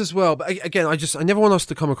was as well. But again, I never want us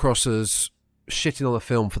to come across as shitting on a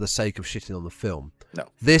film for the sake of shitting on the film. No.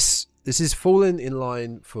 This is falling in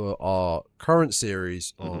line for our current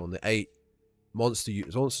series on the 8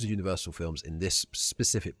 Monsters Universal films in this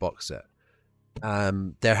specific box set.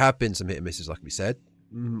 There have been some hit and misses, like we said.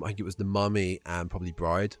 I think it was The Mummy and probably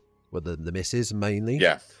Bride were the misses mainly.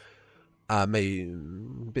 Yeah. Maybe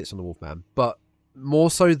bits on The Wolfman, but more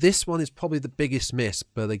so this one is probably the biggest miss.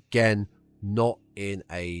 But again, not in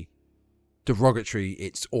a derogatory,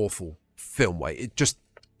 it's awful film way. It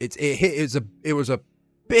was a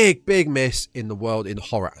big miss in the world in the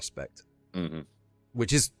horror aspect,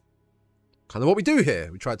 which is kind of what we do here.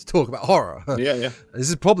 We try to talk about horror. Yeah. And this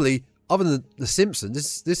is probably, other than The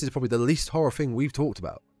Simpsons, this is probably the least horror thing we've talked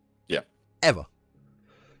about. Yeah. Ever.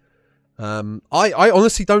 I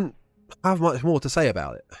honestly don't have much more to say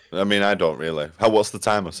about it. I mean, I don't really. What's the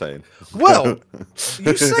timer saying? Well,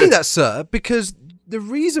 you say that, sir, because the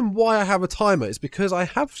reason why I have a timer is because I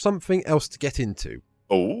have something else to get into.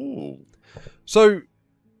 Oh. So,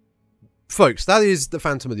 folks, that is The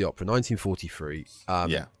Phantom of the Opera, 1943.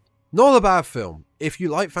 Yeah. Not a bad film. If you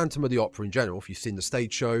like Phantom of the Opera in general, if you've seen the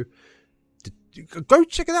stage show, go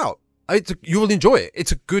check it out. You will enjoy it.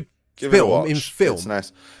 It's a good film in film. It's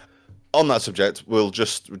nice. On that subject, we'll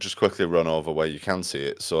just quickly run over where you can see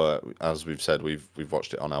it. So, as we've said, we've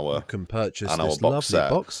watched it on our you can purchase on this our lovely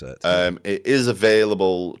box set. It is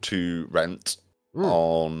available to rent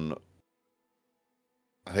on,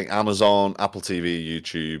 I think, Amazon, Apple TV,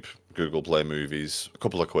 YouTube, Google Play Movies, a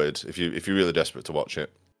couple of quid if you're really desperate to watch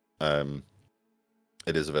it.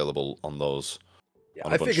 It is available on those. Yeah,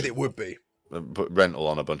 I figured it would be. But rental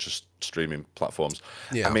on a bunch of streaming platforms.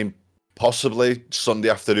 Yeah. I mean, possibly Sunday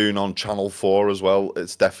afternoon on Channel 4 as well.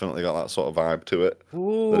 It's definitely got that sort of vibe to it.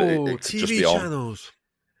 Ooh, it could TV just be channels.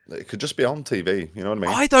 It could just be on TV. You know what I mean?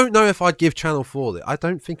 I don't know if I'd give Channel 4 that. I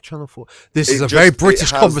don't think Channel 4... This is a very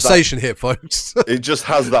British conversation here, folks. It just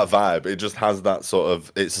has that vibe. It just has that sort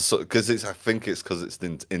of... I think it's because it's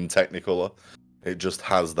in Technicolor. It just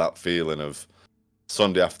has that feeling of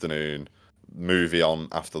Sunday afternoon, movie on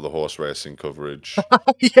after the horse racing coverage.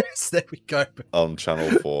 Yes, there we go. On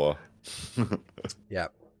Channel 4. Yeah.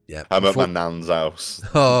 I'm at my nan's house.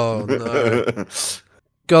 Oh, no.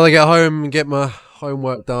 Gotta get home and get my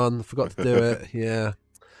homework done. Forgot to do it.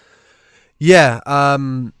 Yeah.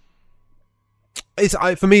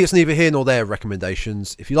 For me, it's neither here nor there.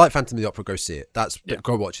 Recommendations. If you like Phantom of the Opera, go see it.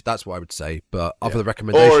 Go watch it. That's what I would say. But other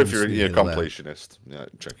recommendations, or if you're a completionist,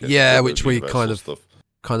 check it. Yeah, which we kind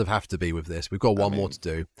of have to be with this. We've got one more to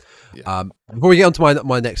do. Yeah. Before we get on to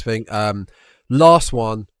my next thing, last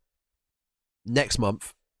one next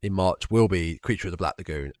month in March will be Creature of the Black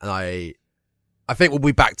Lagoon, and I think we'll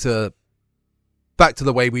be back to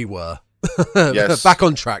the way we were. Yes. Back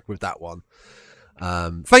on track with that one.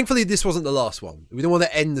 Thankfully, this wasn't the last one. We don't want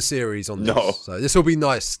to end the series on this. No. So this will be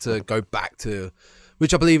nice to go back to,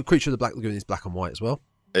 which I believe Creature of the Black Lagoon is black and white as well.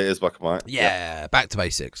 It is black and white. Yeah, back to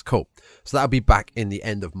basics. Cool. So that'll be back in the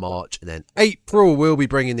end of March. And then April, we'll be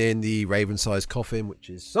bringing in the Raven-sized coffin, which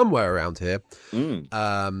is somewhere around here.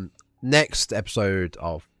 Next episode,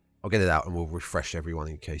 I'll get it out and we'll refresh everyone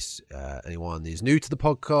in case anyone is new to the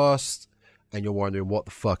podcast and you're wondering what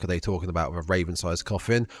the fuck are they talking about with a Raven-sized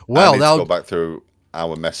coffin. Well, I need to go back through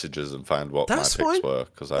our messages and find what my picks were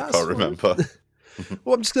because I can't remember.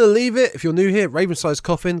 Well, I'm just going to leave it. If you're new here, Raven-sized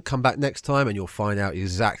coffin, come back next time and you'll find out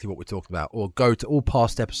exactly what we're talking about. Or go to all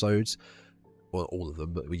past episodes, well, all of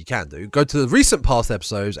them, but you can do. Go to the recent past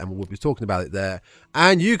episodes and we'll be talking about it there.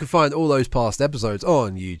 And you can find all those past episodes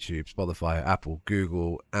on YouTube, Spotify, Apple,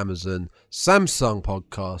 Google, Amazon, Samsung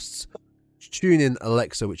Podcasts, TuneIn,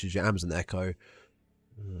 Alexa, which is your Amazon Echo.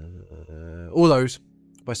 All those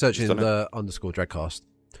by searching the _Dreadcast.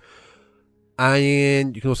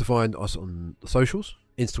 And you can also find us on the socials,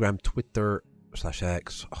 Instagram, Twitter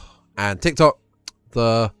 /X, and TikTok,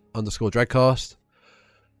 the _Dreadcast.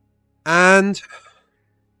 And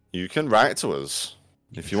you can write to us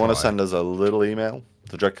if you want to send us a little email,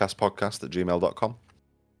 the dreadcastpodcast@gmail.com.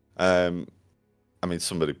 I mean,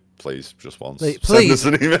 somebody please just once send us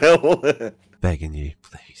an email. Begging you,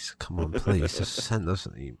 please. Come on, please. Just send us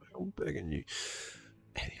an email. I'm begging you.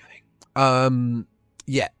 Anything.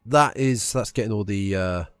 Yeah, that's getting all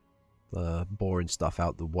the boring stuff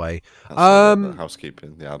out the way. The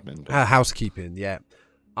housekeeping, the admin. Housekeeping, yeah.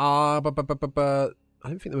 I don't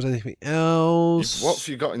think there was anything else. What have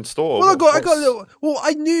you got in store? Well, I got a little. Well,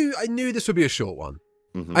 I knew this would be a short one.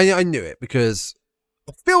 Mm-hmm. I knew it because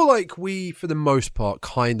I feel like we, for the most part, we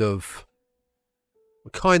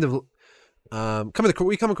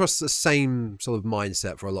come across the same sort of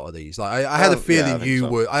mindset for a lot of these. Like I had a feeling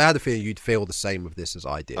I had a feeling you'd feel the same with this as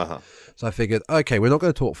I did. So I figured, okay, we're not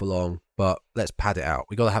going to talk for long, but let's pad it out.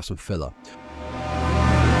 We got to have some filler.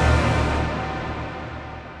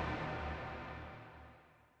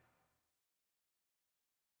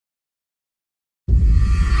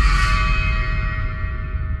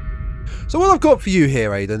 So what I've got for you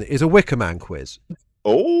here, Aidan, is a Wicker Man quiz.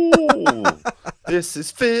 Oh, this is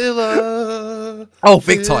filler. Oh,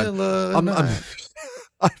 big time. I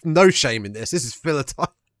have no shame in this. This is filler time.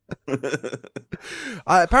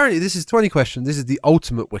 Apparently, this is 20 questions. This is the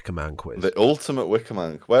ultimate Wicker Man quiz. The ultimate Wicker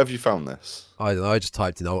Man. Where have you found this? I don't know. I just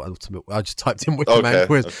typed in Wicker Man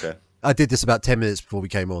quiz. Okay. I did this about 10 minutes before we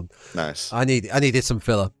came on. Nice. I needed some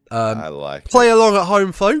filler. I like play along at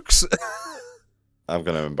home, folks. I'm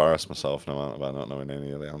going to embarrass myself now by not knowing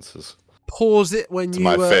any of the answers. Pause it when it's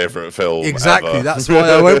my favourite film. Exactly. Ever. That's why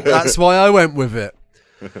I went. That's why I went with it.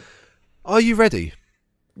 Are you ready?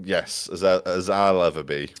 Yes, as I'll ever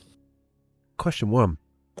be. Question 1.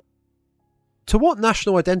 To what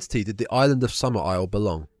national identity did the island of Summer Isle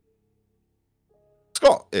belong?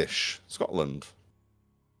 Scottish. Scotland.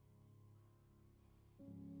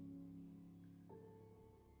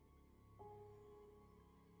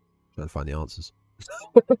 Trying to find the answers.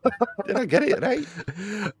 Did I get it right?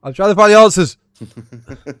 I'm trying to find the answers.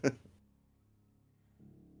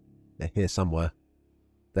 They're here somewhere.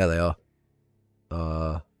 There they are.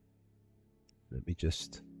 Let me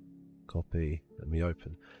just copy. Let me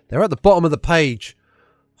open. They're at the bottom of the page.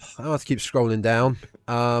 I have to keep scrolling down.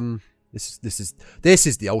 This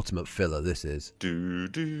is the ultimate filler. This is. Do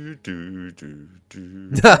do do do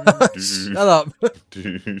do. Shut up.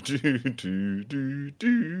 Do do do do do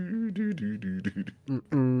do do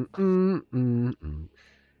do.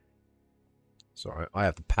 Sorry, I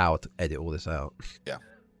have the power to edit all this out. Yeah.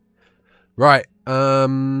 Right. Where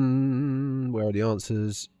are the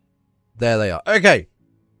answers? There they are. Okay.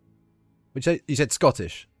 You said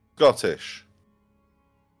Scottish. Scottish.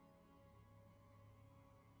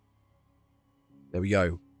 There we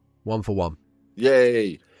go. 1 for 1.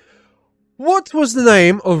 Yay. What was the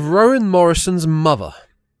name of Rowan Morrison's mother?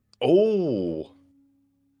 Oh.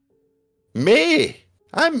 May.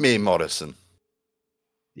 I'm May Morrison.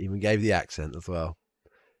 Even gave the accent as well.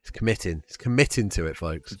 He's committing. He's committing to it,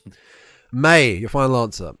 folks. May, your final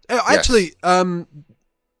answer. Actually, there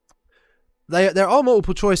are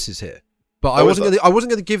multiple choices here, but I wasn't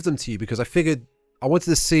going to give them to you because I figured I wanted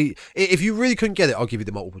to see if you really couldn't get it. I'll give you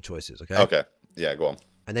the multiple choices. Okay. Okay. Yeah, go on.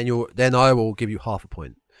 And then I will give you half a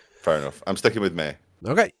point. Fair enough. I'm sticking with May.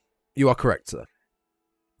 Okay, you are correct, sir.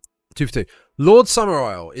 2 for 2. Lord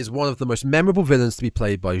Summerisle is one of the most memorable villains to be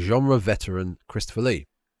played by genre veteran Christopher Lee.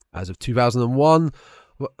 As of 2001,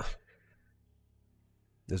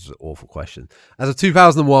 this is an awful question. As of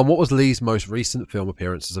 2001, what was Lee's most recent film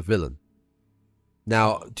appearance as a villain?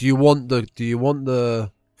 Now, do you want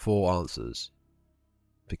the 4 answers?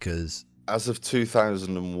 Because as of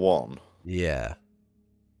 2001, yeah.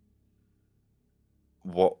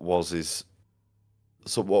 What was his?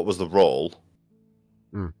 So what was the role?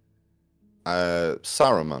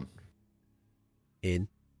 Saruman in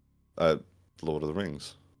Lord of the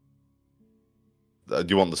Rings. Do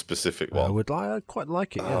you want the specific one? I'd quite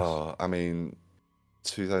like it. Yes. Oh, I mean,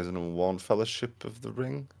 2001 Fellowship of the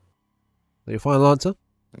Ring. Your final answer?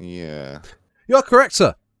 Yeah. You are correct,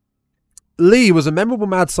 sir. Lee was a memorable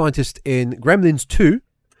mad scientist in Gremlins 2,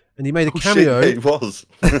 and he made a cameo. Shit, it was.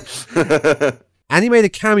 And he made a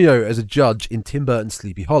cameo as a judge in Tim Burton's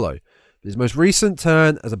Sleepy Hollow. His most recent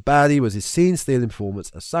turn as a baddie was his scene-stealing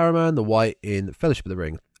performance as Saruman the White in Fellowship of the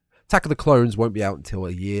Ring. Attack of the Clones won't be out until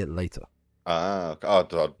a year later. I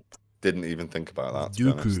didn't even think about that. To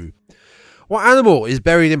be honest. What animal is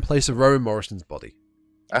buried in place of Rowan Morrison's body?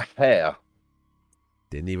 A hare.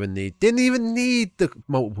 Didn't even need the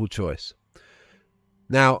multiple choice.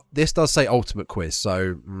 Now, this does say ultimate quiz,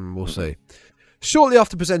 so we'll see. Shortly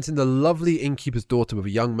after presenting the lovely innkeeper's daughter with a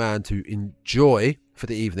young man to enjoy for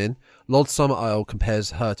the evening, Lord Summerisle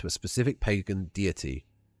compares her to a specific pagan deity.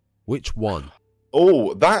 Which one?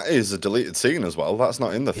 Oh, that is a deleted scene as well. That's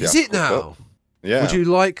not in the theatrical Is it now? cut. Yeah. Would you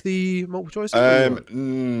like the multiple choice?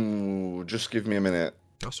 Just give me a minute.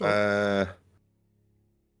 That's all right.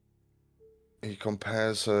 He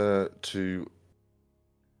compares her to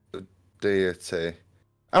a deity.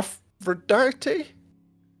 Aphrodite?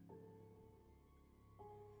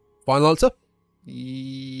 Final answer?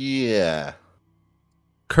 Yeah.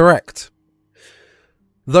 Correct.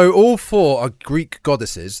 Though all 4 are Greek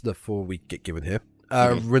goddesses, the 4 we get given here,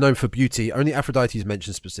 renowned for beauty, only Aphrodite is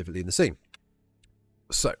mentioned specifically in the scene.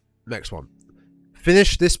 So, next one.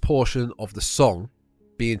 Finish this portion of the song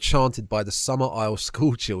being chanted by the Summerisle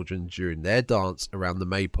school children during their dance around the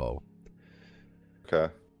maypole.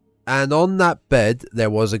 Okay. And on that bed,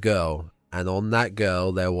 there was a girl. And on that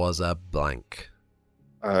girl, there was a blank.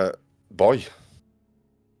 Boy.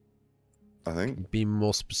 I think. Be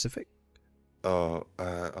more specific. Oh,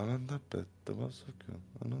 on that bed, there was a girl.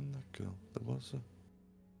 And on that girl, there was a...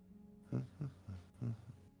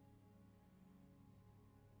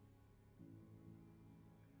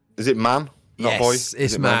 Is it man? Not boy?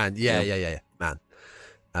 It's man. Yeah.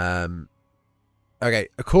 Man. Okay.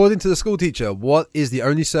 According to the school teacher, what is the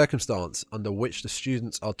only circumstance under which the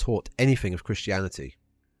students are taught anything of Christianity?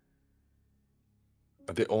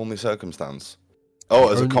 The only circumstance?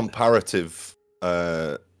 Oh, as a comparative...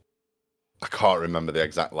 I can't remember the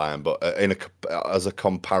exact line, but as a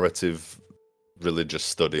comparative religious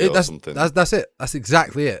study or something. That's it. That's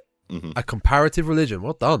exactly it. Mm-hmm. A comparative religion.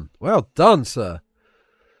 Well done. Well done, sir.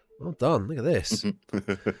 Well done. Look at this. En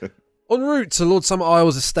route to Lord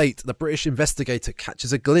Summerisle's estate, the British investigator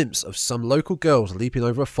catches a glimpse of some local girls leaping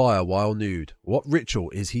over a fire while nude. What ritual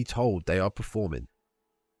is he told they are performing?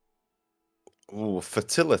 Ooh,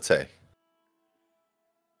 fertility.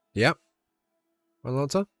 Yep. Final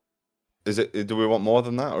answer? Is it? Do we want more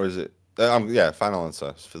than that, or is it? Yeah, final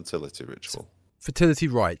answer. Fertility ritual. Fertility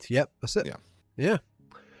rite. Yep, that's it. Yeah.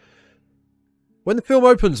 When the film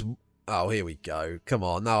opens... Oh, here we go. Come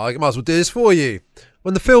on. No, I might as well do this for you.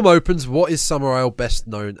 When the film opens, what is Summerisle best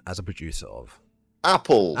known as a producer of?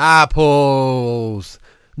 Apples. Apples.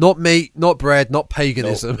 Not meat, not bread, not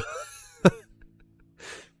paganism. Nope.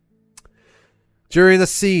 During a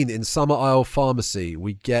scene in Summer Isle Pharmacy,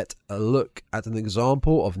 we get a look at an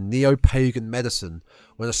example of neo-pagan medicine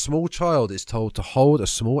when a small child is told to hold a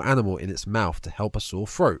small animal in its mouth to help a sore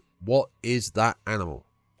throat. What is that animal?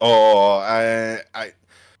 Oh, a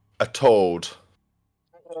toad.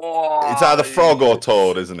 It's either frog or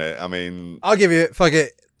toad, isn't it? I mean, I'll give you it. Fuck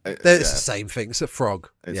it. It's the yeah. same thing. It's a frog.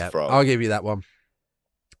 It's yeah, a frog. I'll give you that one.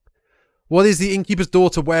 What is the innkeeper's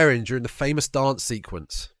daughter wearing during the famous dance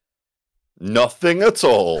sequence? Nothing at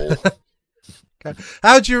all. Okay.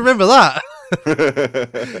 How do you remember that?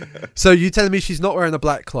 So you telling me she's not wearing a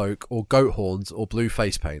black cloak or goat horns or blue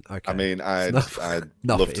face paint? Okay. I mean, I'd nothing.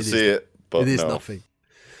 love to see it, but it is no. nothing.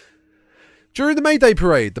 During the May Day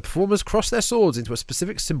parade, the performers cross their swords into a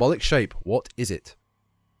specific symbolic shape. What is it?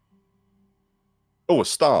 Oh, a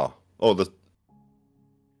star. Oh, the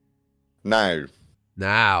Now.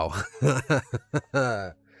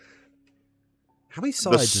 How many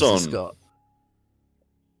sides has this got?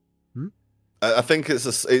 I think it's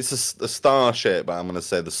a star shape, but I'm going to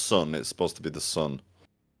say the sun. It's supposed to be the sun.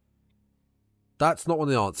 That's not one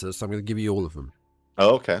of the answers, so I'm going to give you all of them.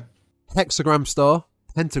 Oh, okay. Hexagram star,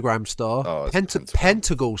 pentagram star, Oh, it's pentagram.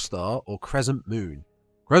 pentacle star, or crescent moon.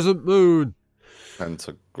 Crescent moon.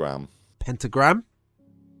 Pentagram. Pentagram.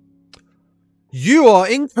 You are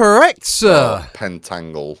incorrect, sir. Oh,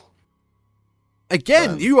 pentangle.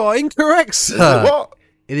 Again, you are incorrect, sir. Is it what?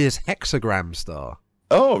 It is hexagram star.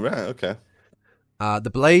 Oh, right, okay.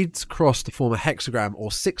 The blades cross to form a hexagram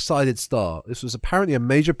or six-sided star. This was apparently a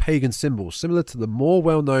major pagan symbol, similar to the more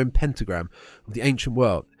well-known pentagram of the ancient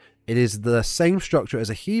world. It is the same structure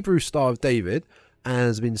as a Hebrew Star of David, and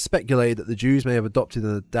has been speculated that the Jews may have adopted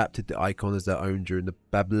and adapted the icon as their own during the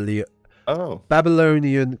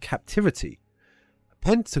Babylonian captivity. A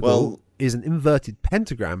pentacle is an inverted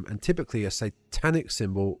pentagram and typically a satanic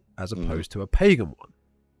symbol as opposed to a pagan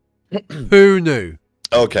one. Who knew?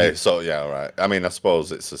 Okay, so yeah, all right. I mean, I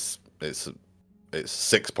suppose it's a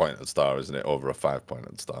 6-pointed star, isn't it, over a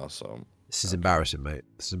 5-pointed star? So this is embarrassing, mate.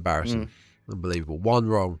 This is embarrassing. Unbelievable. One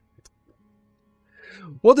wrong.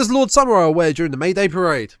 What does Lord Summerisle wear during the May Day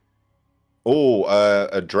parade? Oh,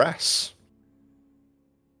 a dress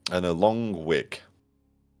and a long wig.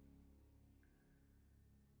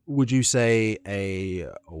 Would you say a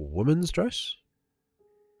woman's dress?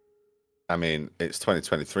 I mean, it's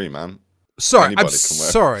 2023, man. Sorry, Anybody I'm can wear.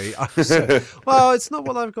 sorry. I'm sorry. Well, it's not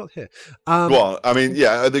what I've got here. Well, I mean,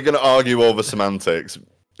 yeah, are they going to argue over semantics?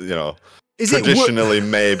 You know, traditionally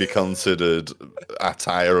may be considered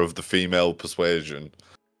attire of the female persuasion.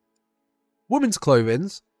 Women's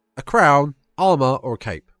clothing's a crown, armor, or a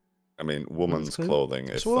cape. I mean, woman's clothing.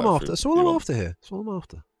 That's all I'm after. That's all I'm after here. That's all I'm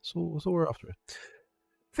after. That's all we're after here.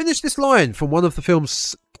 Finish this line from one of the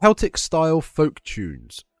film's Celtic-style folk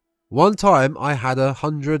tunes. One time I had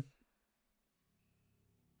 100...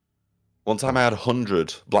 One time I had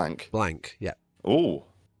 100 blank. Blank, yeah. Oh.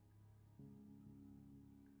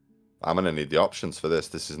 I'm going to need the options for this.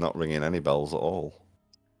 This is not ringing any bells at all.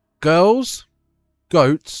 Girls,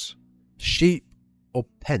 goats, sheep, or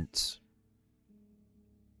pence?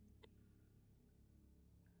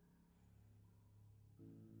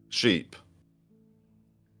 Sheep.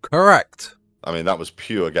 Correct. I mean, that was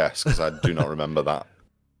pure guess because I do not remember that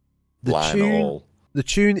line at all. The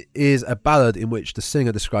tune is a ballad in which the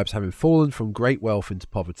singer describes having fallen from great wealth into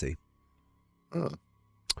poverty. Oh.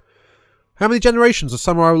 How many generations of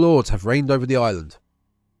samurai lords have reigned over the island?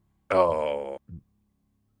 Oh.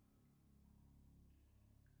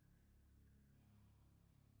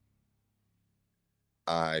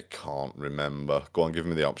 I can't remember. Go on, give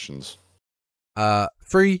me the options.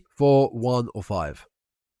 3, 4, 1, or 5.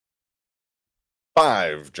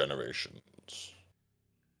 5 generations.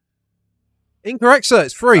 Incorrect, sir.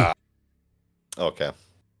 It's 3. Okay.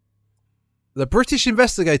 The British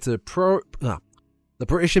investigator probing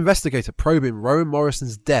Rowan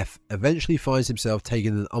Morrison's death eventually finds himself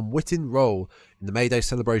taking an unwitting role in the May Day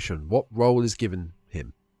celebration. What role is given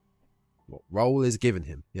him? What role is given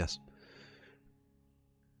him? Yes.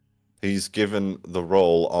 He's given the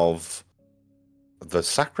role of the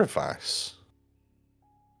sacrifice.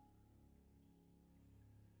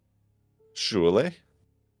 Surely.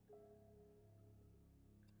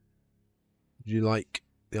 Would you like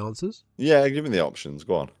the answers? Yeah, give me the options.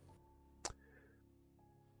 Go on.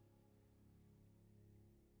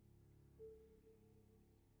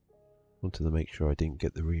 Wanted to make sure I didn't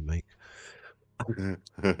get the remake.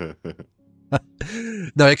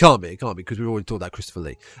 No, it can't be. It can't be because we've already talked about Christopher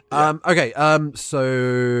Lee. Yeah. Okay.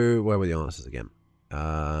 So where were the answers again?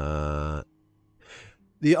 The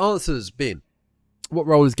answers being, what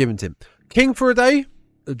role is given to him? King for a day,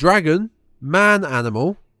 a dragon, man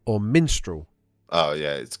animal, or minstrel? Oh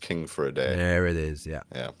yeah, it's king for a day. There it is. Yeah.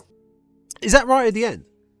 Yeah. Is that right at the end?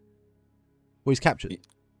 Where he's captured?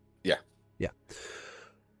 Yeah. Yeah.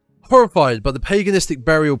 Horrified by the paganistic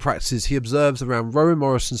burial practices he observes around Rowan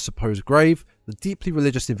Morrison's supposed grave, the deeply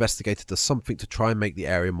religious investigator does something to try and make the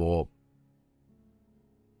area more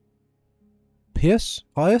pious.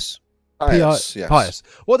 Pious. Yes. Pious.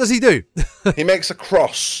 What does he do? He makes a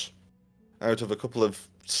cross out of a couple of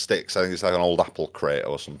sticks. I think it's like an old apple crate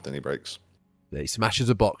or something he breaks. He smashes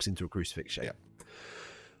a box into a crucifix shape. Yeah.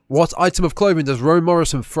 What item of clothing does Rowan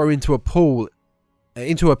Morrison throw into a pool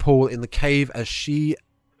in the cave as she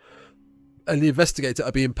and the investigator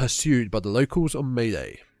are being pursued by the locals on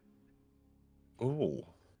Mayday? Ooh.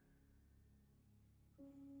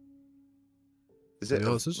 Is it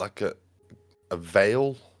like a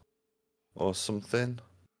veil or something?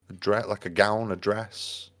 Like a gown, a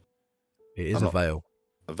dress? It is a veil.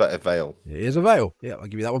 A veil. It is a veil. Yeah, I'll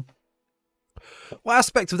give you that one. What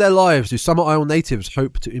aspect of their lives do Summer Isle natives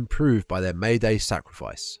hope to improve by their Mayday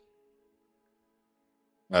sacrifice?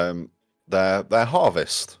 Their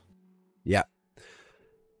harvest. Yeah.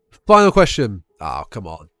 Final question. Oh, come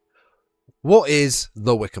on. What is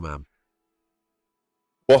the Wicker Man?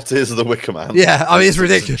 What is the Wicker Man? Yeah, I mean, it's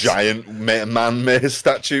ridiculous. It's a giant man-made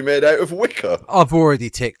statue made out of wicker. I've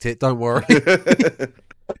already ticked it, don't worry.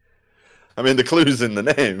 I mean, the clue's in the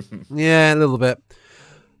name. Yeah, a little bit.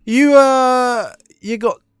 You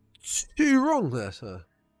got 2 wrong there, sir.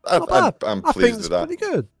 I'm pleased with that. Pretty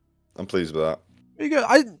good. I'm pleased with that. Pretty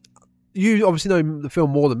good. You obviously know the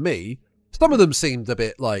film more than me. Some of them seemed a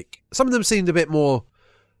bit more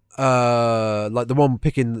like the one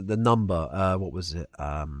picking the number. What was it?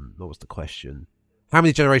 What was the question? How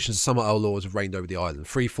many generations of Summer Isle lords have reigned over the island?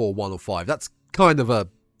 3, 4, 1, or 5? That's kind of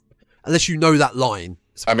unless you know that line.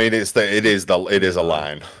 I mean, it is a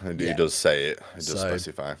line. He does say it. It does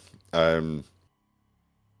specify.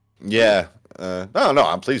 Yeah. No,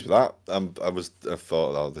 I'm pleased with that. I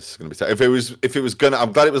thought, oh, this is going to be. If it was gonna,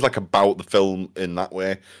 I'm glad it was like about the film in that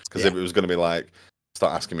way. Because if it was going to be like,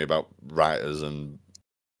 start asking me about writers and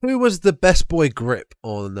who was the best boy grip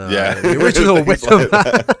on the original Wicker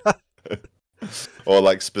Man. Or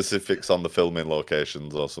like specifics on the filming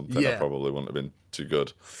locations or something, Yeah. that probably wouldn't have been too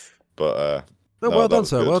good. But well done,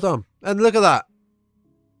 sir. Good. Well done. And look at that.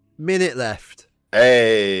 Minute left.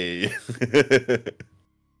 Hey.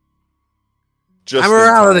 And we're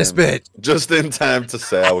out of this bitch. Just in time to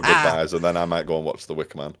say our goodbyes, and then I might go and watch The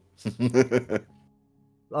Wicker Man.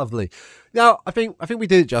 Lovely. Now, I think we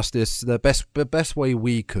did it justice the best way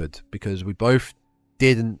we could, because we both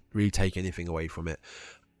didn't really take anything away from it.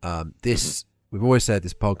 We've always said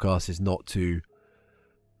this podcast is not to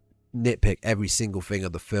nitpick every single thing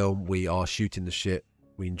of the film. We are shooting the shit.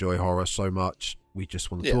 We enjoy horror so much. We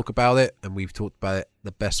just want to talk about it, and we've talked about it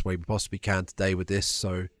the best way we possibly can today with this.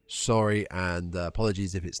 So sorry and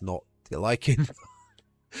apologies if it's not to your liking.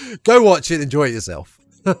 Go watch it, enjoy it yourself.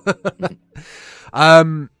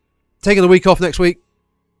 Taking a week off next week.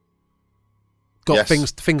 Got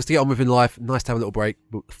things to get on with in life. Nice to have a little break.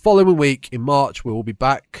 But the following week in March, we'll be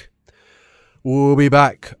back.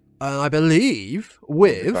 I believe,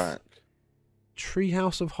 with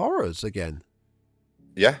Treehouse of Horrors again.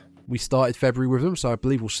 Yeah. We started February with them, so I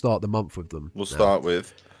believe we'll start the month with them. We'll start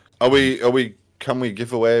with. Can we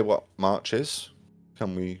give away what March is?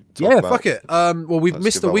 Can we fuck it. Well, we've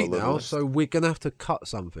missed a week now, so we're gonna have to cut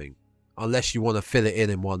something. Unless you want to fill it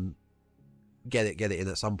in one. Get it in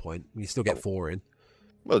at some point. You still get 4 in.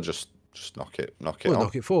 Well, just knock it knock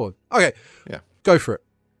it forward. Okay. Yeah. Go for it.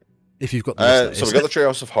 If you've got the so we've got the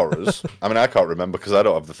Treehouse of Horrors. I mean, I can't remember because I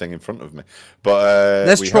don't have the thing in front of me. But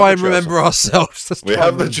let's try and remember ourselves. We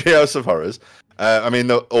have the Treehouse of Horrors. I mean,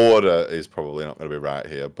 the order is probably not going to be right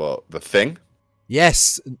here, but The Thing.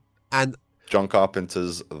 Yes, and John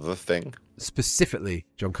Carpenter's The Thing. Specifically,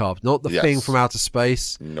 John Carpenter, not The Thing from Outer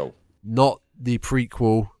Space. No, not the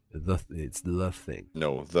prequel. It's The Thing.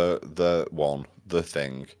 No, the one, The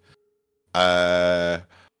Thing. The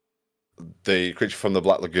Creature from the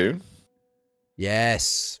Black Lagoon.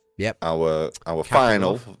 Yes. Yep. Our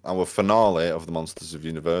finale of the Monsters of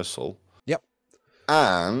Universal. Yep.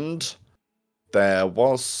 And there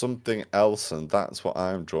was something else, and that's what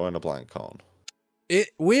I'm drawing a blank on.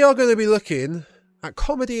 We are going to be looking at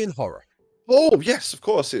comedy and horror. Oh yes, of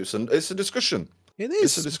course. It's a discussion. It is.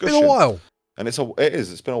 It's a discussion. It's been a while. And it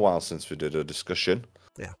is. It's been a while since we did a discussion.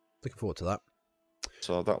 Yeah, looking forward to that.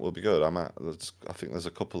 So that will be good. I think there's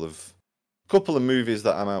a couple of movies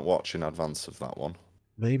that I might watch in advance of that one.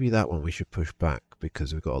 Maybe that one we should push back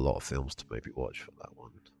because we've got a lot of films to maybe watch for that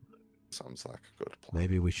one. Sounds like a good plan.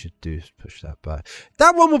 Maybe we should push that back.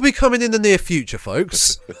 That one will be coming in the near future,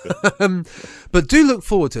 folks. But do look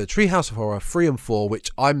forward to Treehouse of Horror 3 and 4,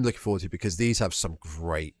 which I'm looking forward to because these have some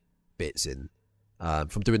great bits in.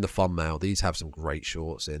 From doing the fun mail, these have some great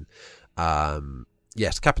shorts in.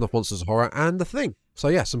 Yes, capping off Monsters of Horror and The Thing. So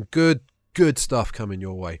yeah, some good stuff coming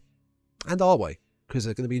your way. And our way, because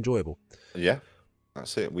they're going to be enjoyable. Yeah,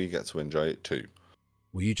 that's it. We get to enjoy it too.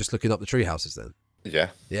 Were you just looking up the tree houses then? Yeah.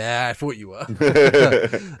 Yeah, I thought you were.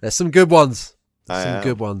 There's some good ones.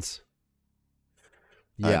 Good ones.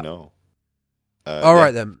 Yeah. I know. All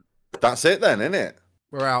right then. That's it then, isn't it?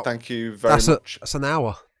 We're out. Thank you very much. That's an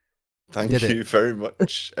hour. Thank you very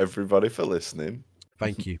much, everybody, for listening.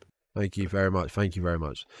 Thank you. Thank you very much. Thank you very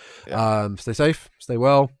much. Yeah. Stay safe, stay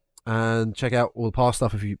well, and check out all the past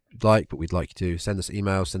stuff if you'd like, but we'd like you to send us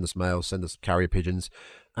emails, send us mails, send us carrier pigeons.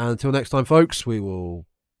 And until next time, folks, we will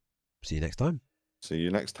see you next time. See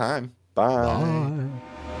you next time. Bye. Bye.